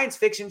it's a science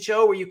fiction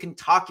show where you can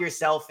talk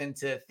yourself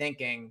into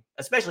thinking,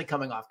 especially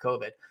coming off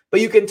COVID. But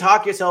you can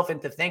talk yourself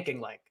into thinking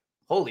like,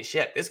 holy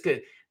shit,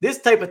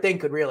 this type of thing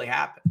could really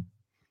happen.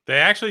 They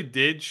actually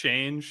did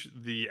change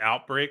the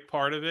outbreak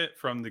part of it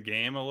from the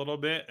game a little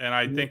bit, and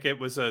I think it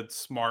was a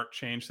smart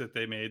change that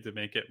they made to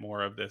make it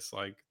more of this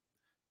like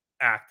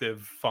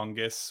active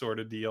fungus sort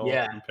of deal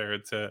Yeah.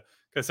 compared to,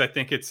 because I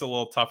think it's a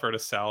little tougher to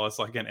sell as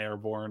like an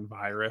airborne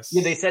virus.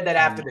 Yeah, they said that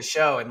after the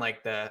show, and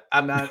like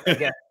I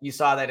guess you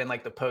saw that in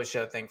like the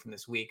post-show thing from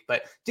this week.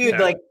 But dude,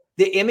 like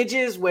the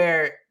images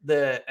where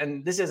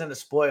and this isn't a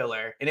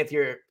spoiler, and if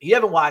you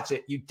haven't watched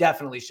it, you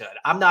definitely should.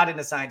 I'm not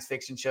into science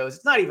fiction shows.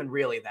 It's not even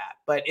really that,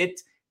 but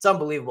it's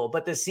unbelievable.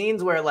 But the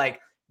scenes where like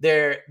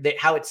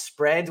how it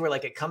spreads, where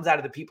like it comes out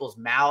of the people's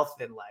mouth,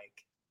 and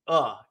like,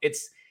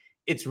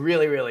 it's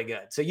really, really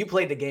good. So you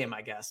played the game,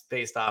 I guess,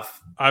 based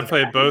off. I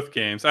played both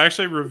games. I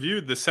actually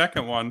reviewed the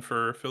second one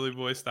for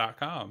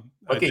phillyvoice.com.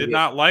 I did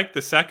not like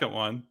the second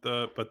one,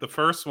 but the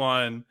first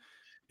one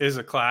is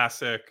a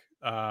classic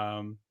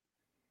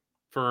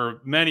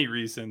for many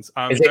reans. Is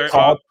it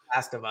called The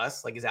Last of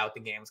Us? Like, is that what the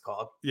game's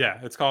called? Yeah,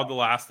 it's called The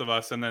Last of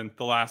Us, and then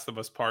The Last of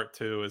Us Part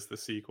 2 is the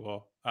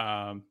sequel.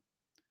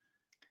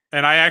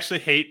 And I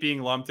actually hate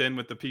being lumped in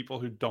with the people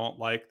who don't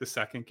like the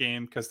second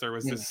game, because there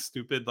was this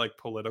stupid like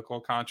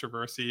political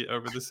controversy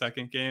over the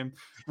second game,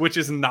 which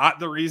is not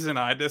the reason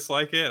I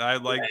dislike it. I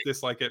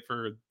dislike it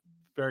for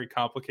very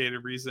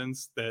complicated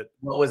reasons that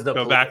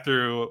go back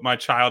through my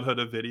childhood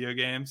of video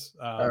games.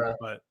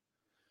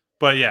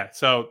 But yeah,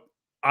 so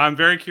I'm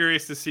very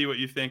curious to see what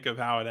you think of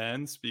how it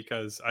ends,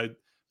 because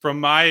from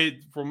my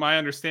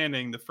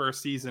understanding, the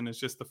first season is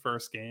just the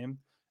first game.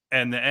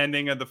 And the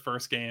ending of the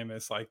first game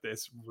is like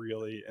this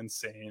really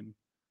insane.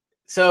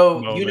 So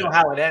moment. You know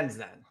how it ends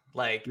then?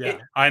 Like,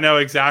 I know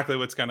exactly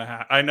what's going to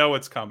happen. I know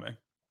what's coming.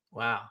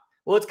 Wow.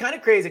 Well, it's kind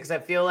of crazy because I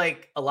feel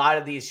like a lot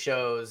of these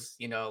shows,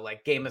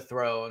 like Game of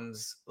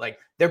Thrones, like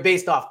they're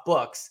based off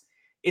books.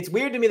 It's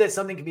weird to me that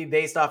something can be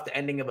based off the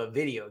ending of a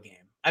video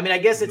game. I mean, I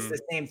guess it's the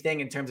same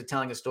thing in terms of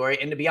telling a story.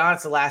 And to be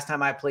honest, the last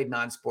time I played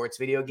non-sports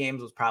video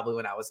games was probably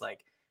when I was like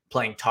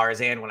playing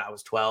Tarzan when I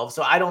was 12.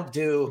 So I don't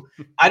do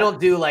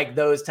like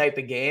those type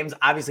of games.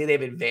 Obviously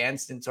they've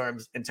advanced in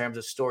terms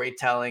of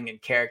storytelling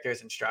and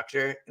characters and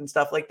structure and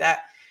stuff like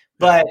that.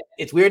 But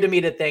it's weird to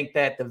me to think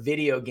that the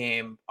video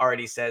game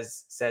already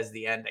says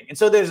the ending. And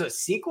so there's a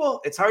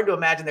sequel. It's hard to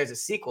imagine there's a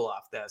sequel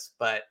off this,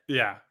 but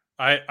yeah.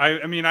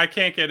 I mean, I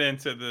can't get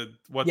into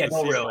what the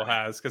sequel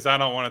has, because I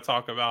don't want to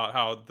talk about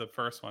how the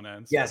first one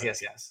ends. Yes.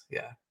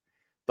 Yeah.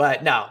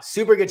 But no,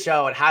 super good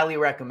show. I'd highly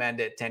recommend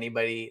it to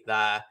anybody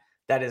that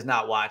has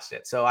not watched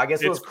it. So I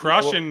guess it's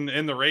crushing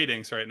in the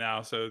ratings right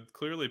now. So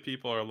clearly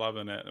people are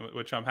loving it,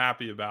 which I'm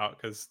happy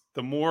about, because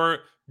the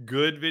more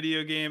good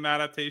video game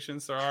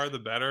adaptations there are, the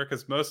better,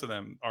 because most of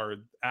them are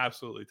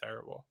absolutely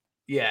terrible.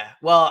 Yeah.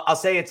 Well, I'll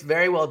say it's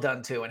very well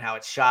done too, and how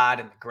it's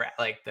shot and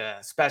the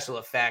special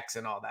effects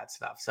and all that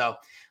stuff. So,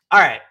 all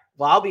right.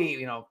 Well, I'll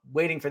be,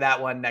 waiting for that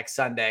one next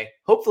Sunday,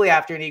 hopefully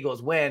after an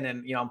Eagles win.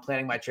 And, I'm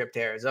planning my trip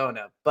to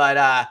Arizona,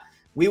 but,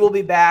 we will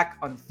be back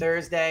on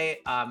Thursday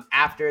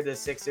after the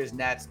Sixers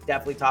Nets.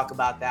 Definitely talk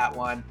about that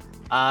one.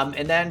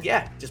 And then,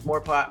 just more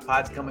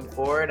pods coming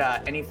forward.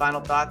 Any final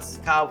thoughts,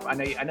 Kyle? I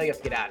know you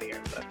have to get out of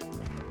here.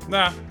 But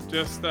nah,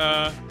 just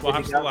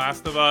watch The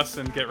Last of Us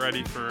and get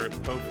ready for,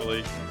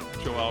 hopefully,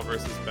 Joel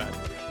versus Ben.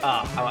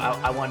 Oh,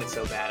 I want it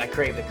so bad. I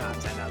crave the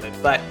content of it.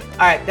 But all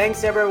right, thanks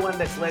to everyone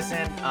that's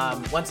listened.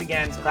 Once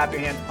again, it's Clap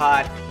Your Hands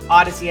Pod.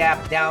 Odyssey app,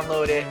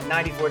 download it.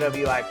 94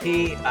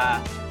 WIP.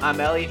 I'm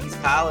Elliot. He's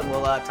Kyle, and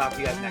we'll talk to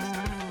you guys next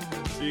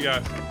time. See you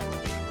guys.